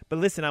guys. But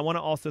listen, I want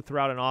to also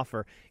throw out an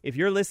offer. If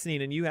you're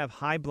listening and you have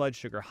high blood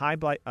sugar, high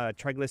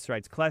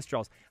triglycerides,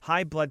 cholesterol,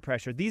 high blood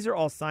pressure, these are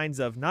all signs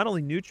of not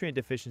only nutrient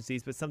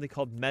deficiencies, but something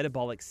called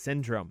metabolic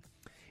syndrome.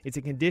 It's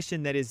a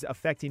condition that is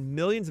affecting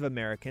millions of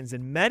Americans,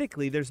 and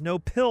medically, there's no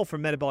pill for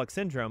metabolic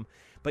syndrome,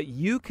 but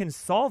you can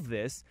solve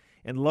this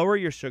and lower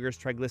your sugars,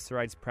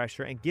 triglycerides,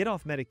 pressure, and get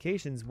off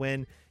medications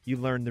when you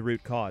learn the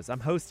root cause.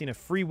 I'm hosting a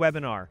free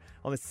webinar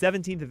on the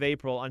 17th of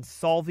April on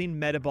solving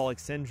metabolic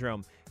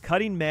syndrome,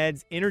 cutting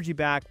meds, energy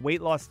back,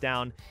 weight loss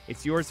down.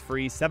 It's yours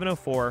free,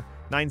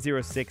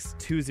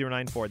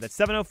 704-906-2094. That's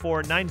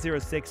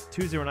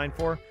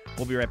 704-906-2094.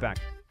 We'll be right back.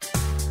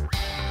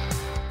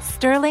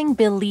 Sterling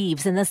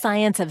believes in the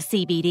science of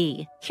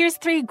CBD. Here's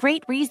 3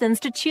 great reasons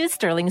to choose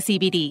Sterling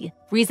CBD.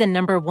 Reason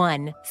number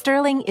 1,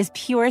 Sterling is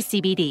pure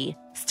CBD.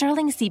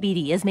 Sterling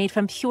CBD is made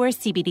from pure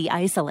CBD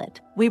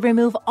isolate. We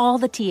remove all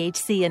the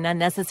THC and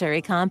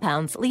unnecessary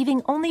compounds,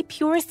 leaving only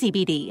pure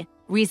CBD.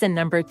 Reason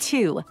number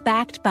 2,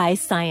 backed by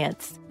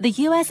science. The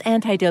U.S.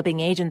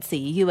 Anti-Doping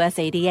Agency,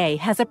 USADA,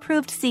 has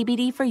approved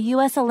CBD for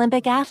U.S.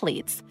 Olympic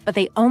athletes, but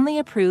they only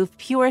approve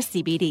pure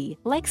CBD,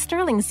 like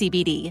Sterling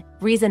CBD.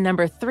 Reason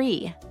number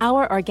 3,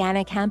 our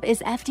organic hemp is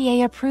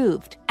FDA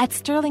approved. At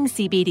Sterling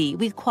CBD,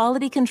 we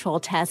quality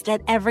control test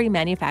at every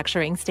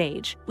manufacturing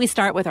stage. We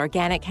start with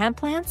organic hemp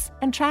plants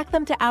and track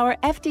them to our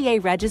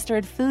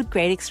FDA-registered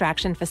food-grade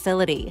extraction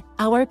facility.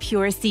 Our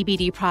pure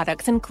CBD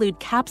products include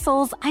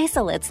capsules,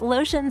 isolates,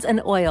 lotions,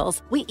 and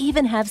oils. We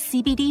even have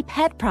CBD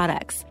pet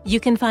products. You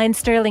can find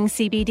Sterling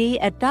CBD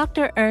at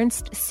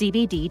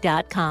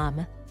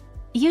drernstscbd.com.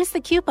 Use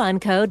the coupon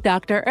code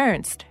Dr.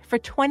 Ernst for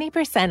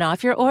 20%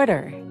 off your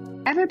order.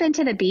 Ever been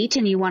to the beach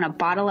and you want to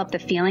bottle up the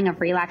feeling of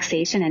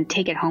relaxation and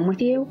take it home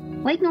with you?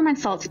 Lake Norman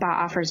Salt Spa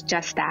offers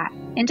just that.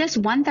 In just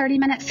one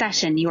 30-minute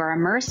session, you are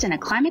immersed in a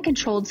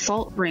climate-controlled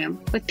salt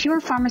room with pure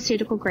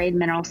pharmaceutical-grade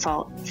mineral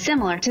salt,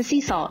 similar to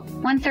sea salt.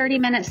 One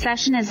 30-minute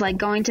session is like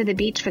going to the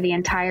beach for the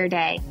entire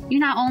day. You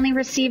not only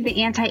receive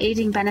the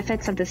anti-aging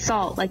benefits of the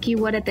salt like you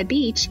would at the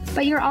beach,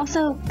 but you're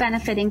also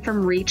benefiting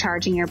from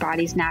recharging your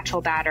body's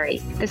natural battery.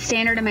 The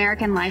standard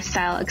American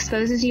lifestyle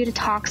exposes you to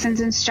toxins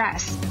toxins and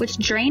stress, which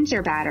drains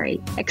your battery,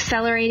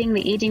 accelerating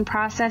the aging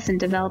process and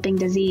developing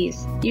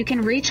disease. You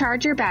can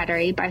recharge your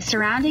battery by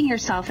surrounding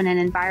yourself in an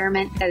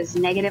environment that is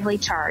negatively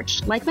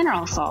charged, like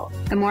mineral salt.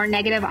 The more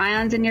negative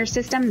ions in your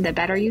system, the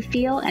better you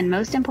feel, and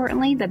most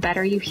importantly, the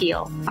better you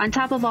heal. On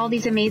top of all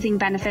these amazing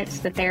benefits,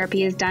 the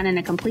therapy is done in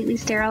a completely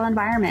sterile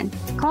environment.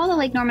 Call the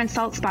Lake Norman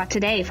Salt Spa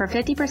today for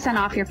 50%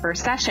 off your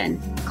first session.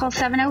 Call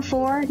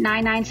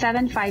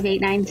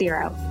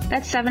 704-997-5890.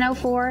 That's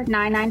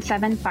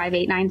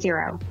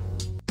 704-997-5890.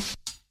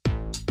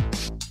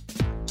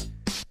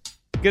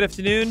 Good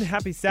afternoon.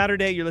 Happy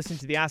Saturday. You're listening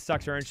to the Ask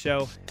Dr. Ernst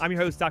Show. I'm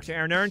your host, Dr.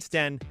 Aaron Ernst,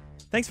 and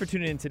thanks for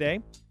tuning in today.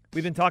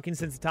 We've been talking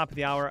since the top of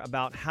the hour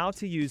about how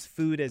to use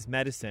food as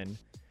medicine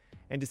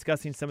and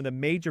discussing some of the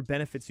major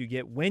benefits you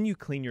get when you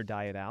clean your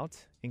diet out,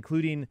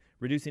 including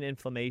reducing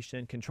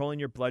inflammation, controlling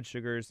your blood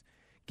sugars,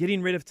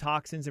 getting rid of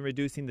toxins and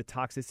reducing the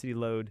toxicity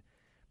load,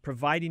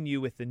 providing you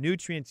with the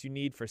nutrients you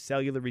need for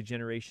cellular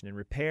regeneration and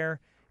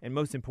repair, and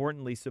most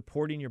importantly,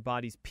 supporting your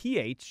body's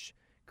pH,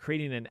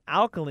 creating an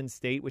alkaline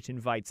state, which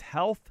invites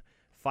health,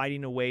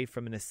 fighting away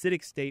from an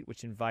acidic state,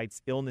 which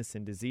invites illness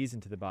and disease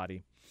into the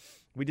body.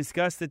 We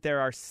discussed that there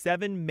are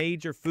 7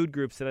 major food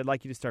groups that I'd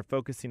like you to start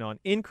focusing on,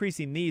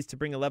 increasing these to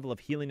bring a level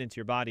of healing into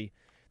your body.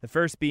 The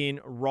first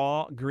being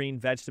raw green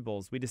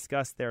vegetables. We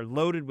discussed they're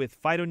loaded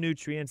with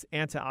phytonutrients,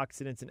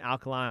 antioxidants, and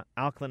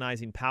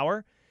alkalinizing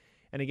power.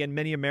 And again,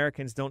 many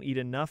Americans don't eat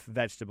enough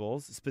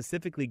vegetables,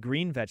 specifically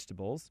green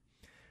vegetables.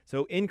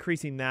 So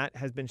increasing that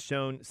has been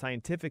shown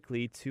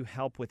scientifically to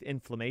help with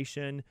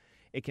inflammation.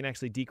 It can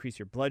actually decrease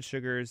your blood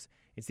sugars.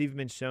 It's even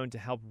been shown to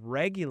help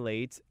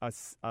regulate a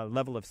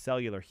level of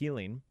cellular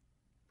healing.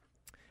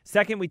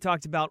 Second, we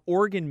talked about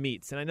organ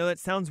meats. And I know that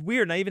sounds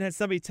weird. And I even had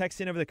somebody text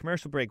in over the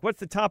commercial break.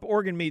 What's the top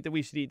organ meat that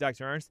we should eat,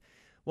 Dr. Ernst?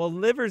 Well,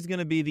 liver is going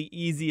to be the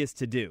easiest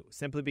to do,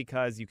 simply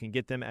because you can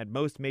get them at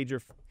most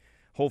major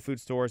Whole Food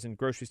stores and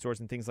grocery stores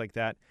and things like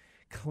that.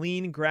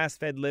 Clean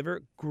grass-fed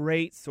liver,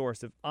 great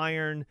source of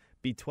iron,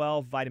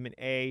 B12, vitamin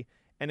A.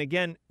 And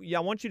again, I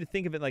want you to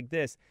think of it like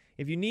this.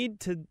 If you need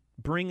to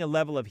bring a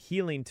level of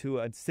healing to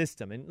a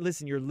system, and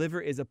listen, your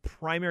liver is a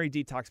primary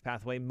detox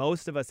pathway.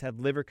 Most of us have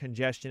liver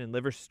congestion and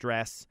liver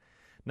stress,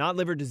 not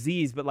liver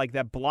disease, but like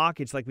that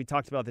blockage like we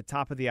talked about at the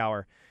top of the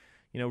hour.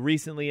 You know,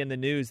 recently in the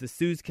news, the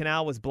Suez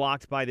Canal was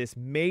blocked by this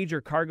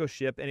major cargo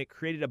ship, and it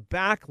created a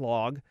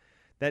backlog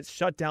that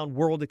shut down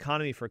world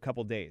economy for a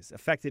couple days,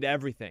 affected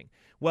everything.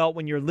 Well,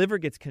 when your liver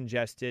gets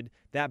congested,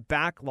 that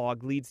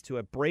backlog leads to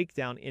a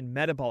breakdown in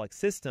metabolic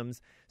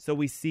systems. So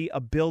we see a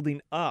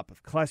building up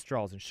of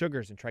cholesterols and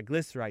sugars and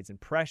triglycerides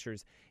and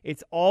pressures.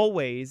 It's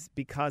always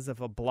because of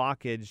a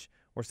blockage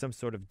or some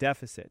sort of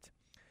deficit.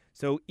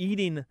 So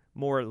eating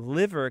more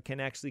liver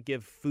can actually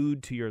give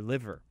food to your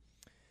liver.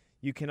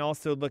 You can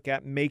also look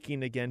at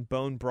making, again,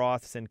 bone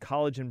broths and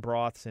collagen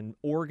broths and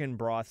organ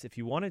broths if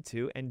you wanted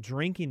to, and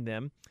drinking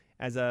them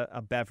as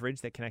a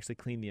beverage that can actually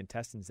clean the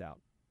intestines out.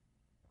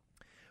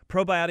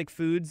 Probiotic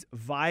foods,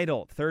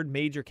 vital, third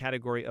major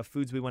category of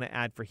foods we want to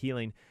add for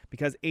healing,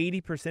 because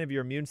 80% of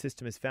your immune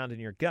system is found in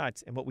your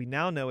gut. And what we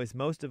now know is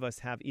most of us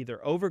have either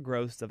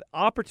overgrowths of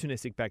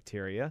opportunistic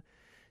bacteria,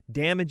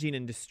 damaging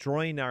and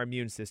destroying our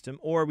immune system,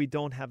 or we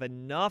don't have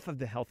enough of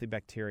the healthy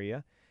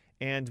bacteria,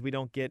 and we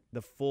don't get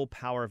the full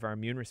power of our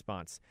immune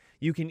response.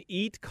 You can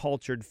eat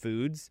cultured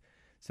foods,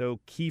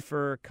 so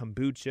kefir,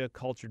 kombucha,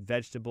 cultured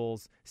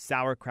vegetables,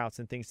 sauerkrauts,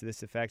 and things to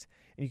this effect.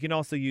 And you can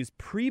also use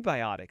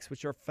prebiotics,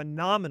 which are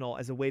phenomenal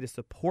as a way to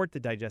support the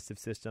digestive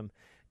system.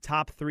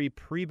 Top 3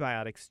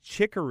 prebiotics: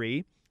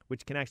 chicory,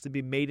 which can actually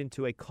be made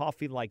into a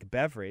coffee-like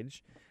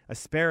beverage,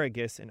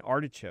 asparagus, and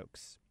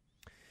artichokes.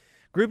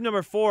 Group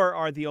number 4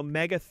 are the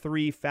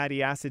omega-3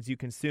 fatty acids you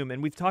consume.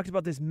 And we've talked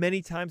about this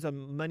many times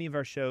on many of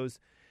our shows.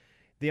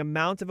 The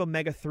amount of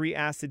omega-3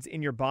 acids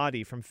in your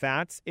body from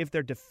fats, if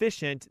they're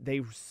deficient,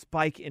 they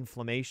spike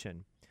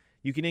inflammation.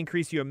 You can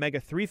increase your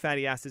omega-3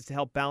 fatty acids to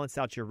help balance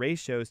out your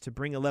ratios to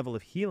bring a level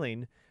of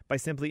healing by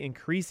simply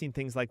increasing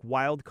things like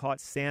wild-caught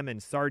salmon,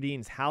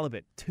 sardines,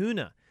 halibut,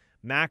 tuna,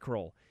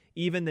 mackerel,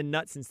 even the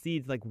nuts and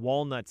seeds like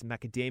walnuts,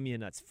 macadamia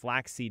nuts,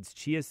 flax seeds,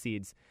 chia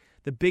seeds.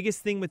 The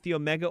biggest thing with the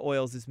omega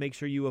oils is make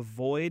sure you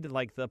avoid,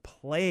 like the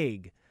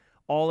plague,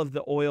 all of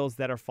the oils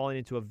that are falling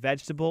into a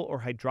vegetable or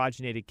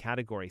hydrogenated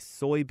category: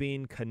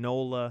 soybean,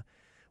 canola,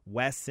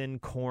 Wesson,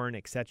 corn,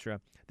 etc.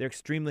 They're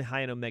extremely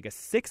high in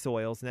omega-6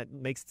 oils, and that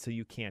makes it so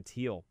you can't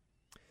heal.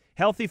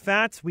 Healthy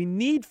fats, we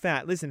need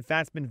fat. Listen,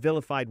 fat's been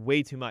vilified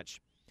way too much.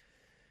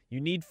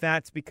 You need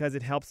fats because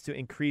it helps to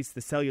increase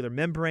the cellular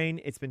membrane.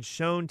 It's been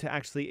shown to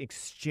actually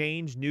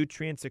exchange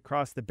nutrients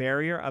across the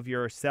barrier of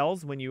your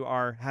cells when you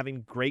are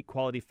having great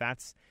quality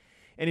fats.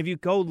 And if you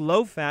go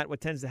low fat, what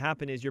tends to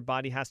happen is your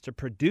body has to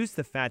produce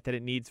the fat that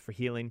it needs for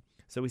healing.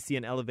 So we see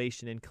an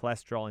elevation in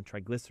cholesterol and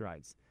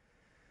triglycerides.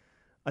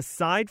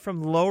 Aside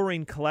from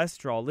lowering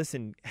cholesterol,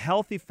 listen,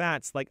 healthy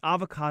fats like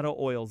avocado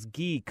oils,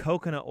 ghee,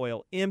 coconut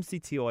oil,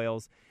 MCT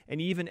oils, and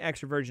even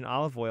extra virgin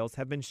olive oils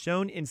have been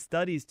shown in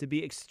studies to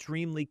be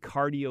extremely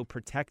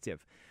cardioprotective.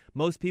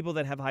 Most people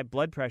that have high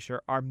blood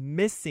pressure are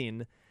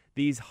missing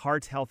these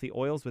heart-healthy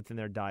oils within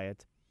their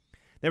diet.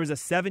 There was a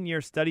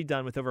 7-year study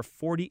done with over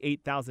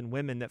 48,000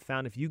 women that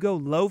found if you go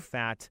low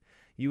fat,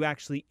 you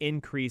actually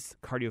increase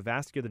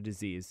cardiovascular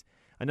disease.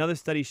 Another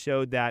study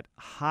showed that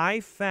high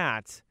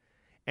fat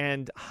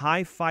and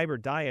high fiber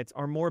diets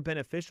are more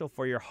beneficial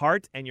for your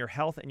heart and your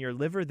health and your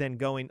liver than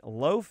going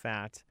low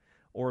fat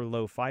or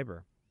low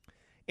fiber.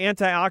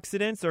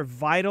 Antioxidants are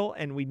vital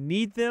and we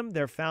need them.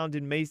 They're found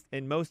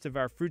in most of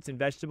our fruits and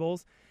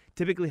vegetables,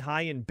 typically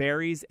high in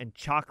berries and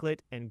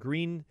chocolate and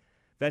green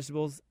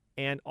vegetables,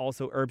 and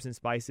also herbs and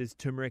spices,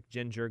 turmeric,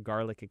 ginger,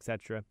 garlic,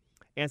 etc.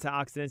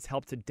 Antioxidants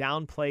help to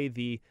downplay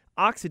the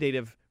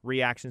oxidative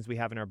reactions we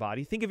have in our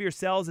body. Think of your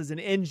cells as an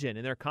engine,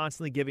 and they're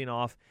constantly giving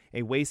off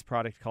a waste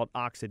product called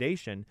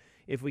oxidation.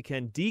 If we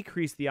can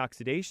decrease the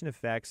oxidation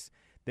effects,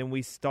 then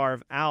we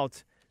starve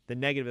out the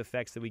negative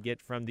effects that we get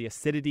from the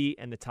acidity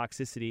and the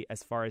toxicity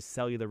as far as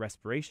cellular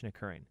respiration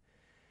occurring.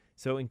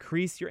 So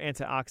increase your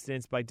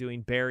antioxidants by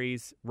doing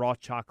berries, raw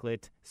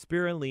chocolate,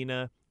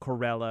 spirulina,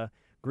 chlorella,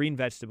 green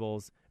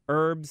vegetables,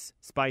 herbs,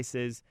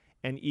 spices,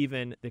 and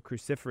even the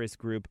cruciferous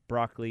group,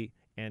 broccoli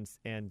and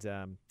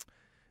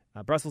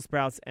Brussels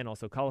sprouts, and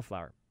also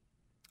cauliflower.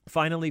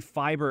 Finally,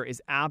 fiber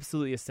is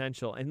absolutely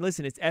essential. And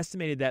listen, it's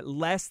estimated that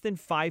less than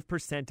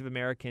 5% of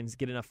Americans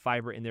get enough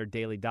fiber in their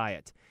daily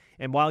diet.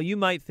 And while you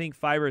might think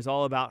fiber is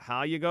all about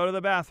how you go to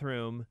the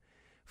bathroom,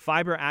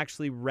 fiber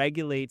actually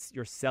regulates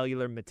your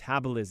cellular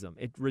metabolism.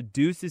 It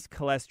reduces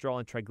cholesterol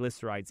and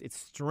triglycerides. It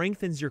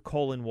strengthens your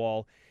colon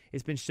wall.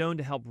 It's been shown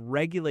to help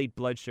regulate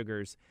blood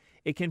sugars.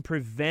 It can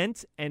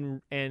prevent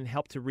and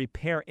help to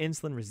repair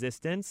insulin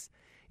resistance.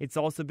 It's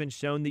also been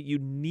shown that you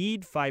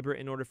need fiber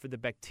in order for the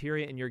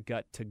bacteria in your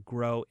gut to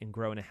grow and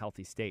grow in a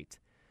healthy state.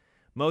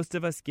 Most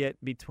of us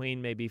get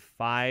between maybe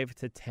 5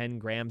 to 10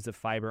 grams of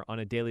fiber on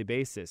a daily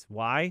basis.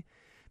 Why?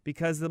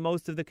 Because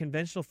most of the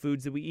conventional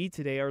foods that we eat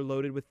today are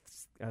loaded with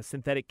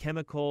synthetic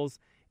chemicals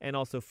and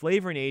also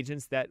flavoring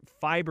agents that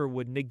fiber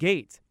would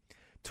negate.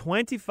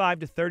 25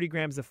 to 30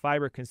 grams of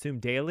fiber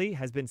consumed daily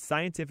has been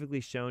scientifically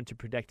shown to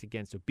protect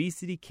against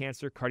obesity,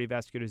 cancer,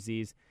 cardiovascular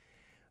disease,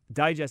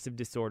 digestive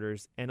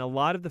disorders, and a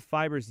lot of the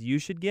fibers you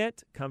should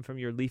get come from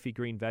your leafy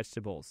green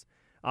vegetables.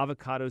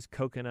 Avocados,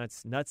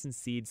 coconuts, nuts and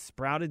seeds,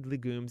 sprouted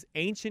legumes,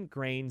 ancient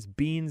grains,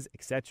 beans,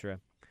 etc.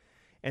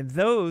 And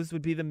those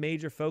would be the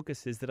major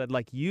focuses that I'd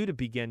like you to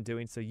begin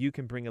doing so you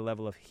can bring a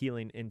level of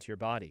healing into your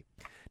body.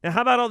 Now,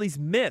 how about all these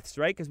myths,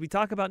 right? Because we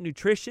talk about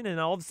nutrition and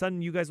all of a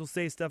sudden you guys will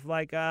say stuff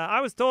like,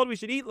 I was told we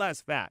should eat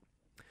less fat.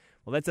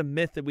 Well, that's a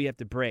myth that we have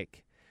to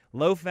break.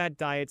 Low-fat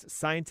diets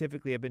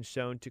scientifically have been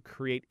shown to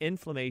create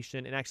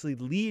inflammation and actually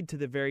lead to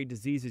the very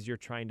diseases you're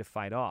trying to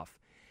fight off.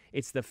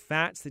 It's the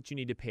fats that you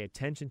need to pay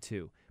attention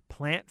to.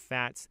 Plant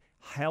fats,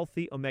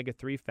 healthy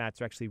omega-3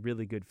 fats are actually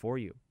really good for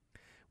you.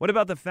 What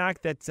about the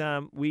fact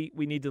that we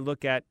need to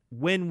look at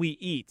when we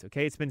eat?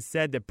 Okay, it's been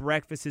said that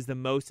breakfast is the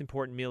most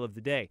important meal of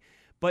the day.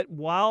 But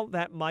while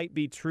that might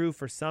be true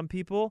for some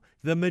people,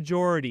 the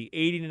majority,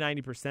 80 to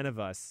 90% of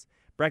us,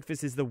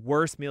 breakfast is the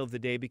worst meal of the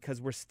day because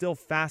we're still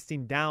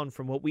fasting down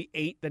from what we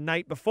ate the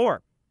night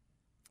before.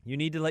 You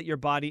need to let your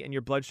body and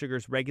your blood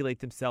sugars regulate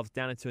themselves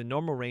down into a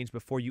normal range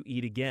before you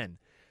eat again.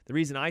 The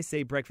reason I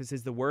say breakfast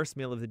is the worst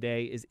meal of the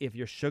day is if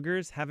your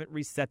sugars haven't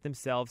reset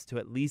themselves to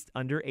at least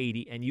under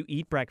 80 and you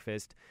eat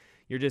breakfast,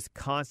 you're just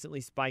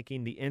constantly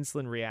spiking the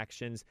insulin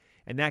reactions,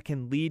 and that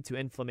can lead to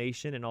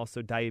inflammation and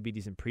also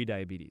diabetes and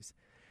prediabetes.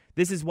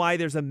 This is why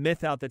there's a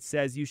myth out that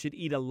says you should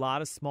eat a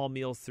lot of small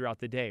meals throughout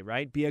the day,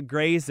 right? Be a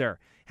grazer.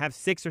 Have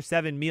 6 or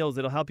 7 meals.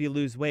 It'll help you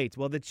lose weight.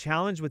 Well, the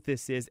challenge with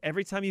this is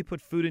every time you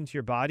put food into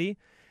your body,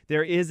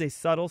 there is a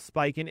subtle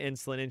spike in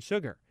insulin and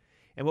sugar.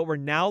 And what we're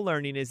now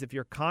learning is if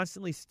you're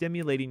constantly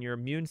stimulating your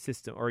immune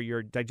system or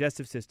your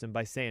digestive system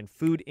by saying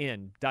food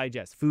in,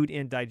 digest,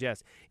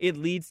 it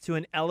leads to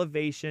an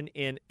elevation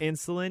in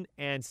insulin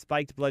and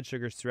spiked blood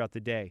sugars throughout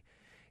the day.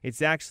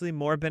 It's actually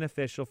more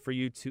beneficial for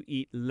you to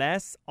eat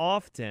less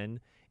often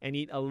and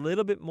eat a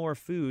little bit more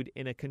food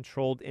in a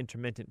controlled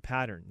intermittent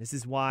pattern. This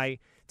is why,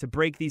 to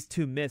break these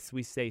two myths,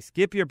 we say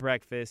skip your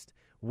breakfast,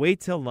 wait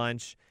till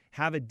lunch,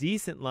 have a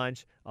decent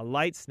lunch, a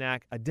light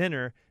snack, a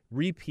dinner,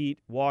 repeat,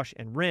 wash,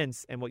 and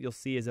rinse, and what you'll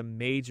see is a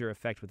major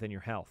effect within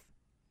your health.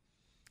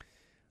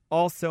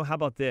 Also, how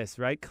about this,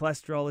 right?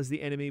 Cholesterol is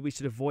the enemy. We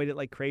should avoid it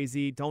like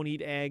crazy. Don't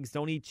eat eggs.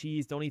 Don't eat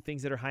cheese. Don't eat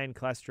things that are high in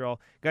cholesterol.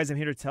 Guys, I'm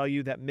here to tell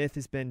you that myth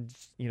has been,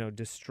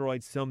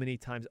 destroyed so many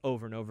times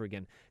over and over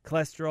again.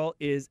 Cholesterol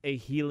is a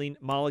healing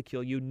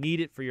molecule. You need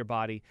it for your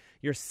body.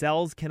 Your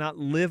cells cannot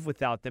live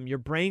without them. Your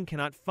brain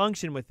cannot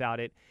function without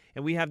it.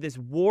 And we have this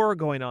war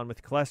going on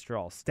with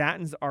cholesterol.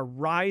 Statins are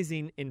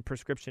rising in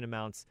prescription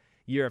amounts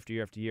year after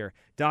year after year.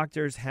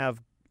 Doctors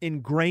have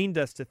ingrained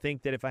us to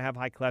think that if I have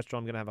high cholesterol,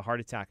 I'm going to have a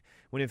heart attack,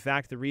 when in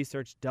fact the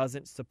research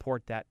doesn't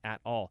support that at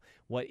all.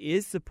 What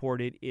is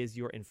supported is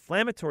your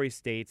inflammatory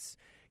states,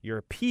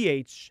 your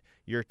pH,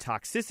 your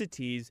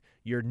toxicities,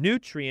 your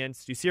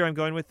nutrients. Do you see where I'm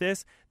going with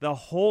this? The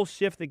whole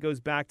shift that goes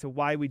back to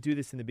why we do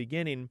this in the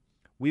beginning.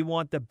 We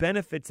want the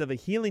benefits of a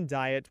healing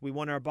diet. We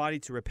want our body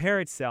to repair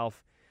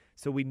itself.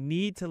 So we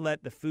need to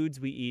let the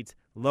foods we eat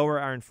lower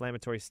our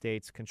inflammatory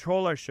states,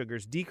 control our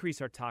sugars, decrease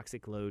our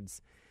toxic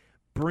loads,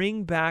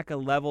 bring back a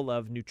level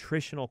of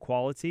nutritional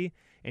quality,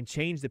 and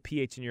change the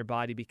pH in your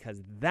body,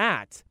 because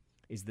that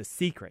is the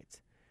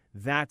secret.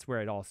 That's where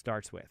it all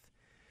starts with.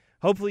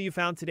 Hopefully you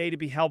found today to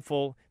be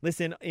helpful.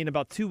 Listen, in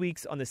about 2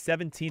 weeks on the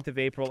 17th of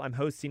April, I'm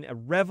hosting a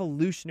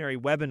revolutionary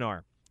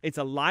webinar. It's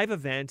a live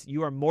event.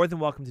 You are more than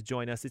welcome to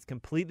join us. It's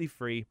completely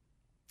free.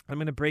 I'm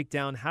going to break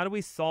down how do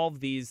we solve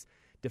these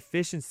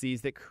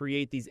deficiencies that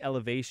create these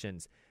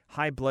elevations.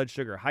 High blood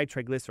sugar, high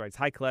triglycerides,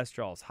 high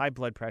cholesterols, high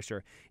blood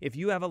pressure. If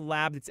you have a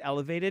lab that's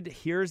elevated,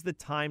 here's the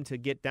time to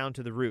get down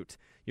to the root.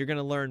 You're going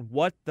to learn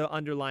what the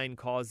underlying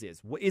cause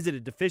is. Is it a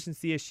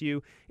deficiency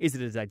issue? Is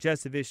it a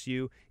digestive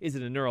issue? Is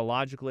it a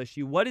neurological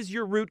issue? What is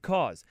your root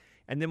cause?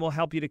 And then we'll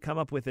help you to come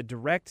up with a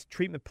direct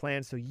treatment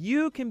plan so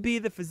you can be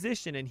the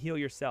physician and heal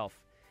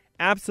yourself.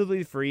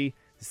 Absolutely free,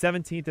 the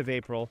 17th of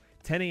April,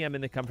 10 a.m.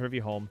 in the comfort of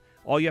your home.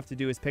 All you have to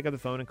do is pick up the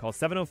phone and call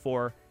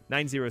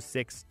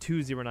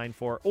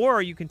 704-906-2094,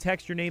 or you can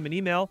text your name and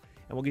email,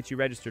 and we'll get you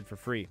registered for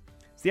free.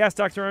 It's the Ask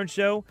Dr. Ernst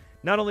Show.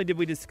 Not only did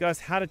we discuss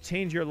how to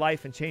change your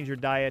life and change your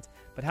diet,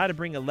 but how to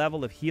bring a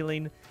level of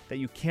healing that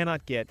you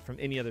cannot get from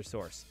any other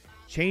source.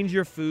 Change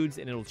your foods,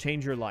 and it'll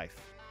change your life.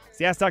 It's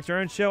the Ask Dr.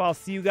 Ernst Show. I'll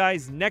see you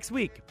guys next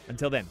week.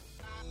 Until then.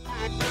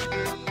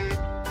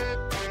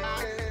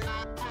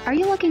 Are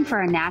you looking for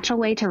a natural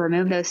way to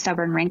remove those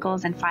stubborn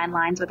wrinkles and fine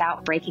lines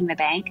without breaking the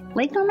bank?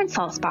 Lake Norman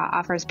Salt Spa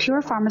offers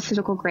pure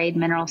pharmaceutical-grade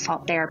mineral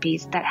salt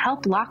therapies that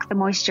help lock the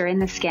moisture in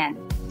the skin.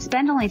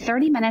 Spend only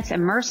 30 minutes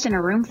immersed in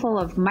a room full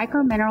of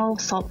micromineral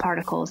salt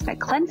particles that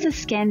cleanse the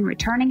skin,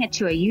 returning it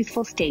to a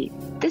youthful state.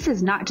 This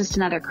is not just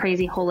another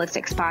crazy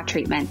holistic spa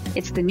treatment.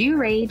 It's the new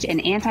rage in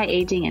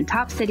anti-aging in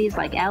top cities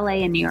like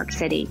LA and New York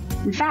City.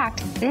 In fact,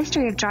 the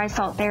history of dry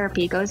salt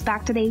therapy goes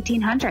back to the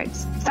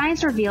 1800s.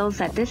 Science reveals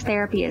that this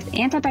therapy is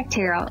antibacterial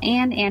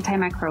and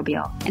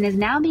antimicrobial and is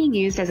now being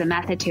used as a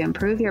method to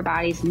improve your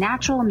body's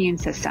natural immune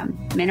system.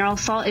 Mineral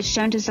salt is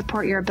shown to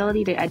support your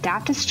ability to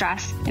adapt to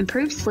stress,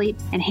 improve sleep,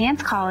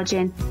 enhance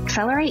collagen,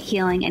 accelerate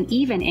healing, and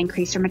even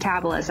increase your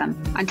metabolism.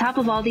 On top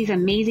of all these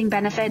amazing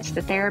benefits,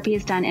 the therapy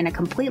is done in a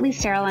completely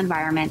sterile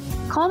environment.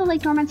 Call the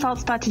Lake Norman Salt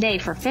Spa today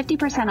for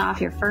 50%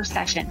 off your first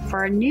session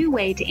for a new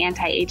way to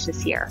anti-age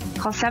this year.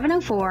 Call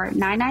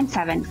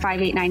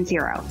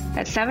 704-997-5890.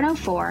 That's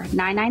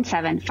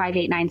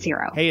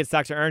 704-997-5890. Hey, it's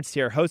Dr. Ernst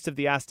here, host of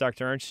the Ask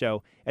Dr. Ernst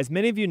Show. As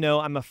many of you know,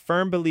 I'm a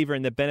firm believer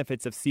in the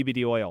benefits of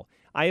CBD oil.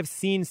 I have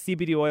seen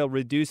CBD oil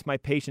reduce my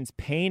patients'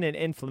 pain and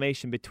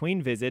inflammation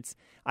between visits.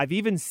 I've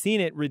even seen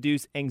it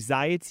reduce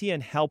anxiety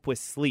and help with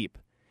sleep.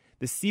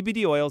 The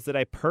CBD oils that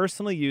I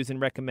personally use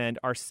and recommend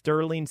are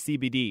Sterling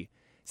CBD.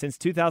 Since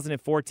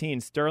 2014,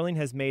 Sterling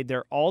has made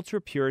their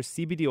ultra-pure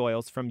CBD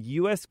oils from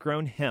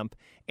U.S.-grown hemp,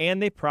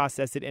 and they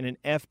process it in an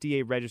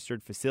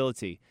FDA-registered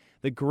facility.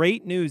 The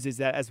great news is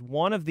that as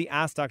one of the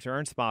Ask Dr.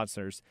 Ernst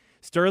sponsors,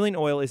 Sterling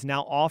Oil is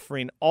now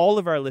offering all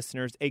of our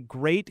listeners a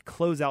great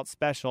closeout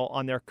special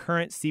on their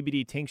current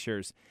CBD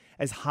tinctures,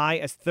 as high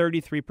as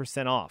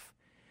 33% off.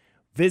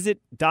 Visit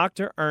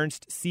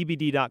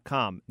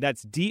drernsttcbd.com.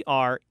 That's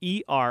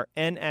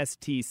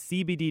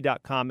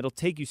DRERNSTCBD.com. It'll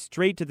take you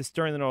straight to the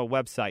Sterling Oil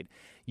website.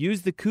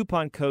 Use the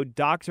coupon code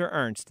Dr.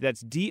 Ernst,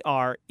 that's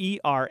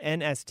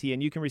DRERNST,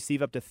 and you can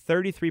receive up to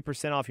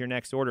 33% off your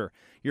next order.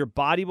 Your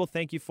body will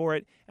thank you for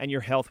it, and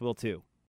your health will too.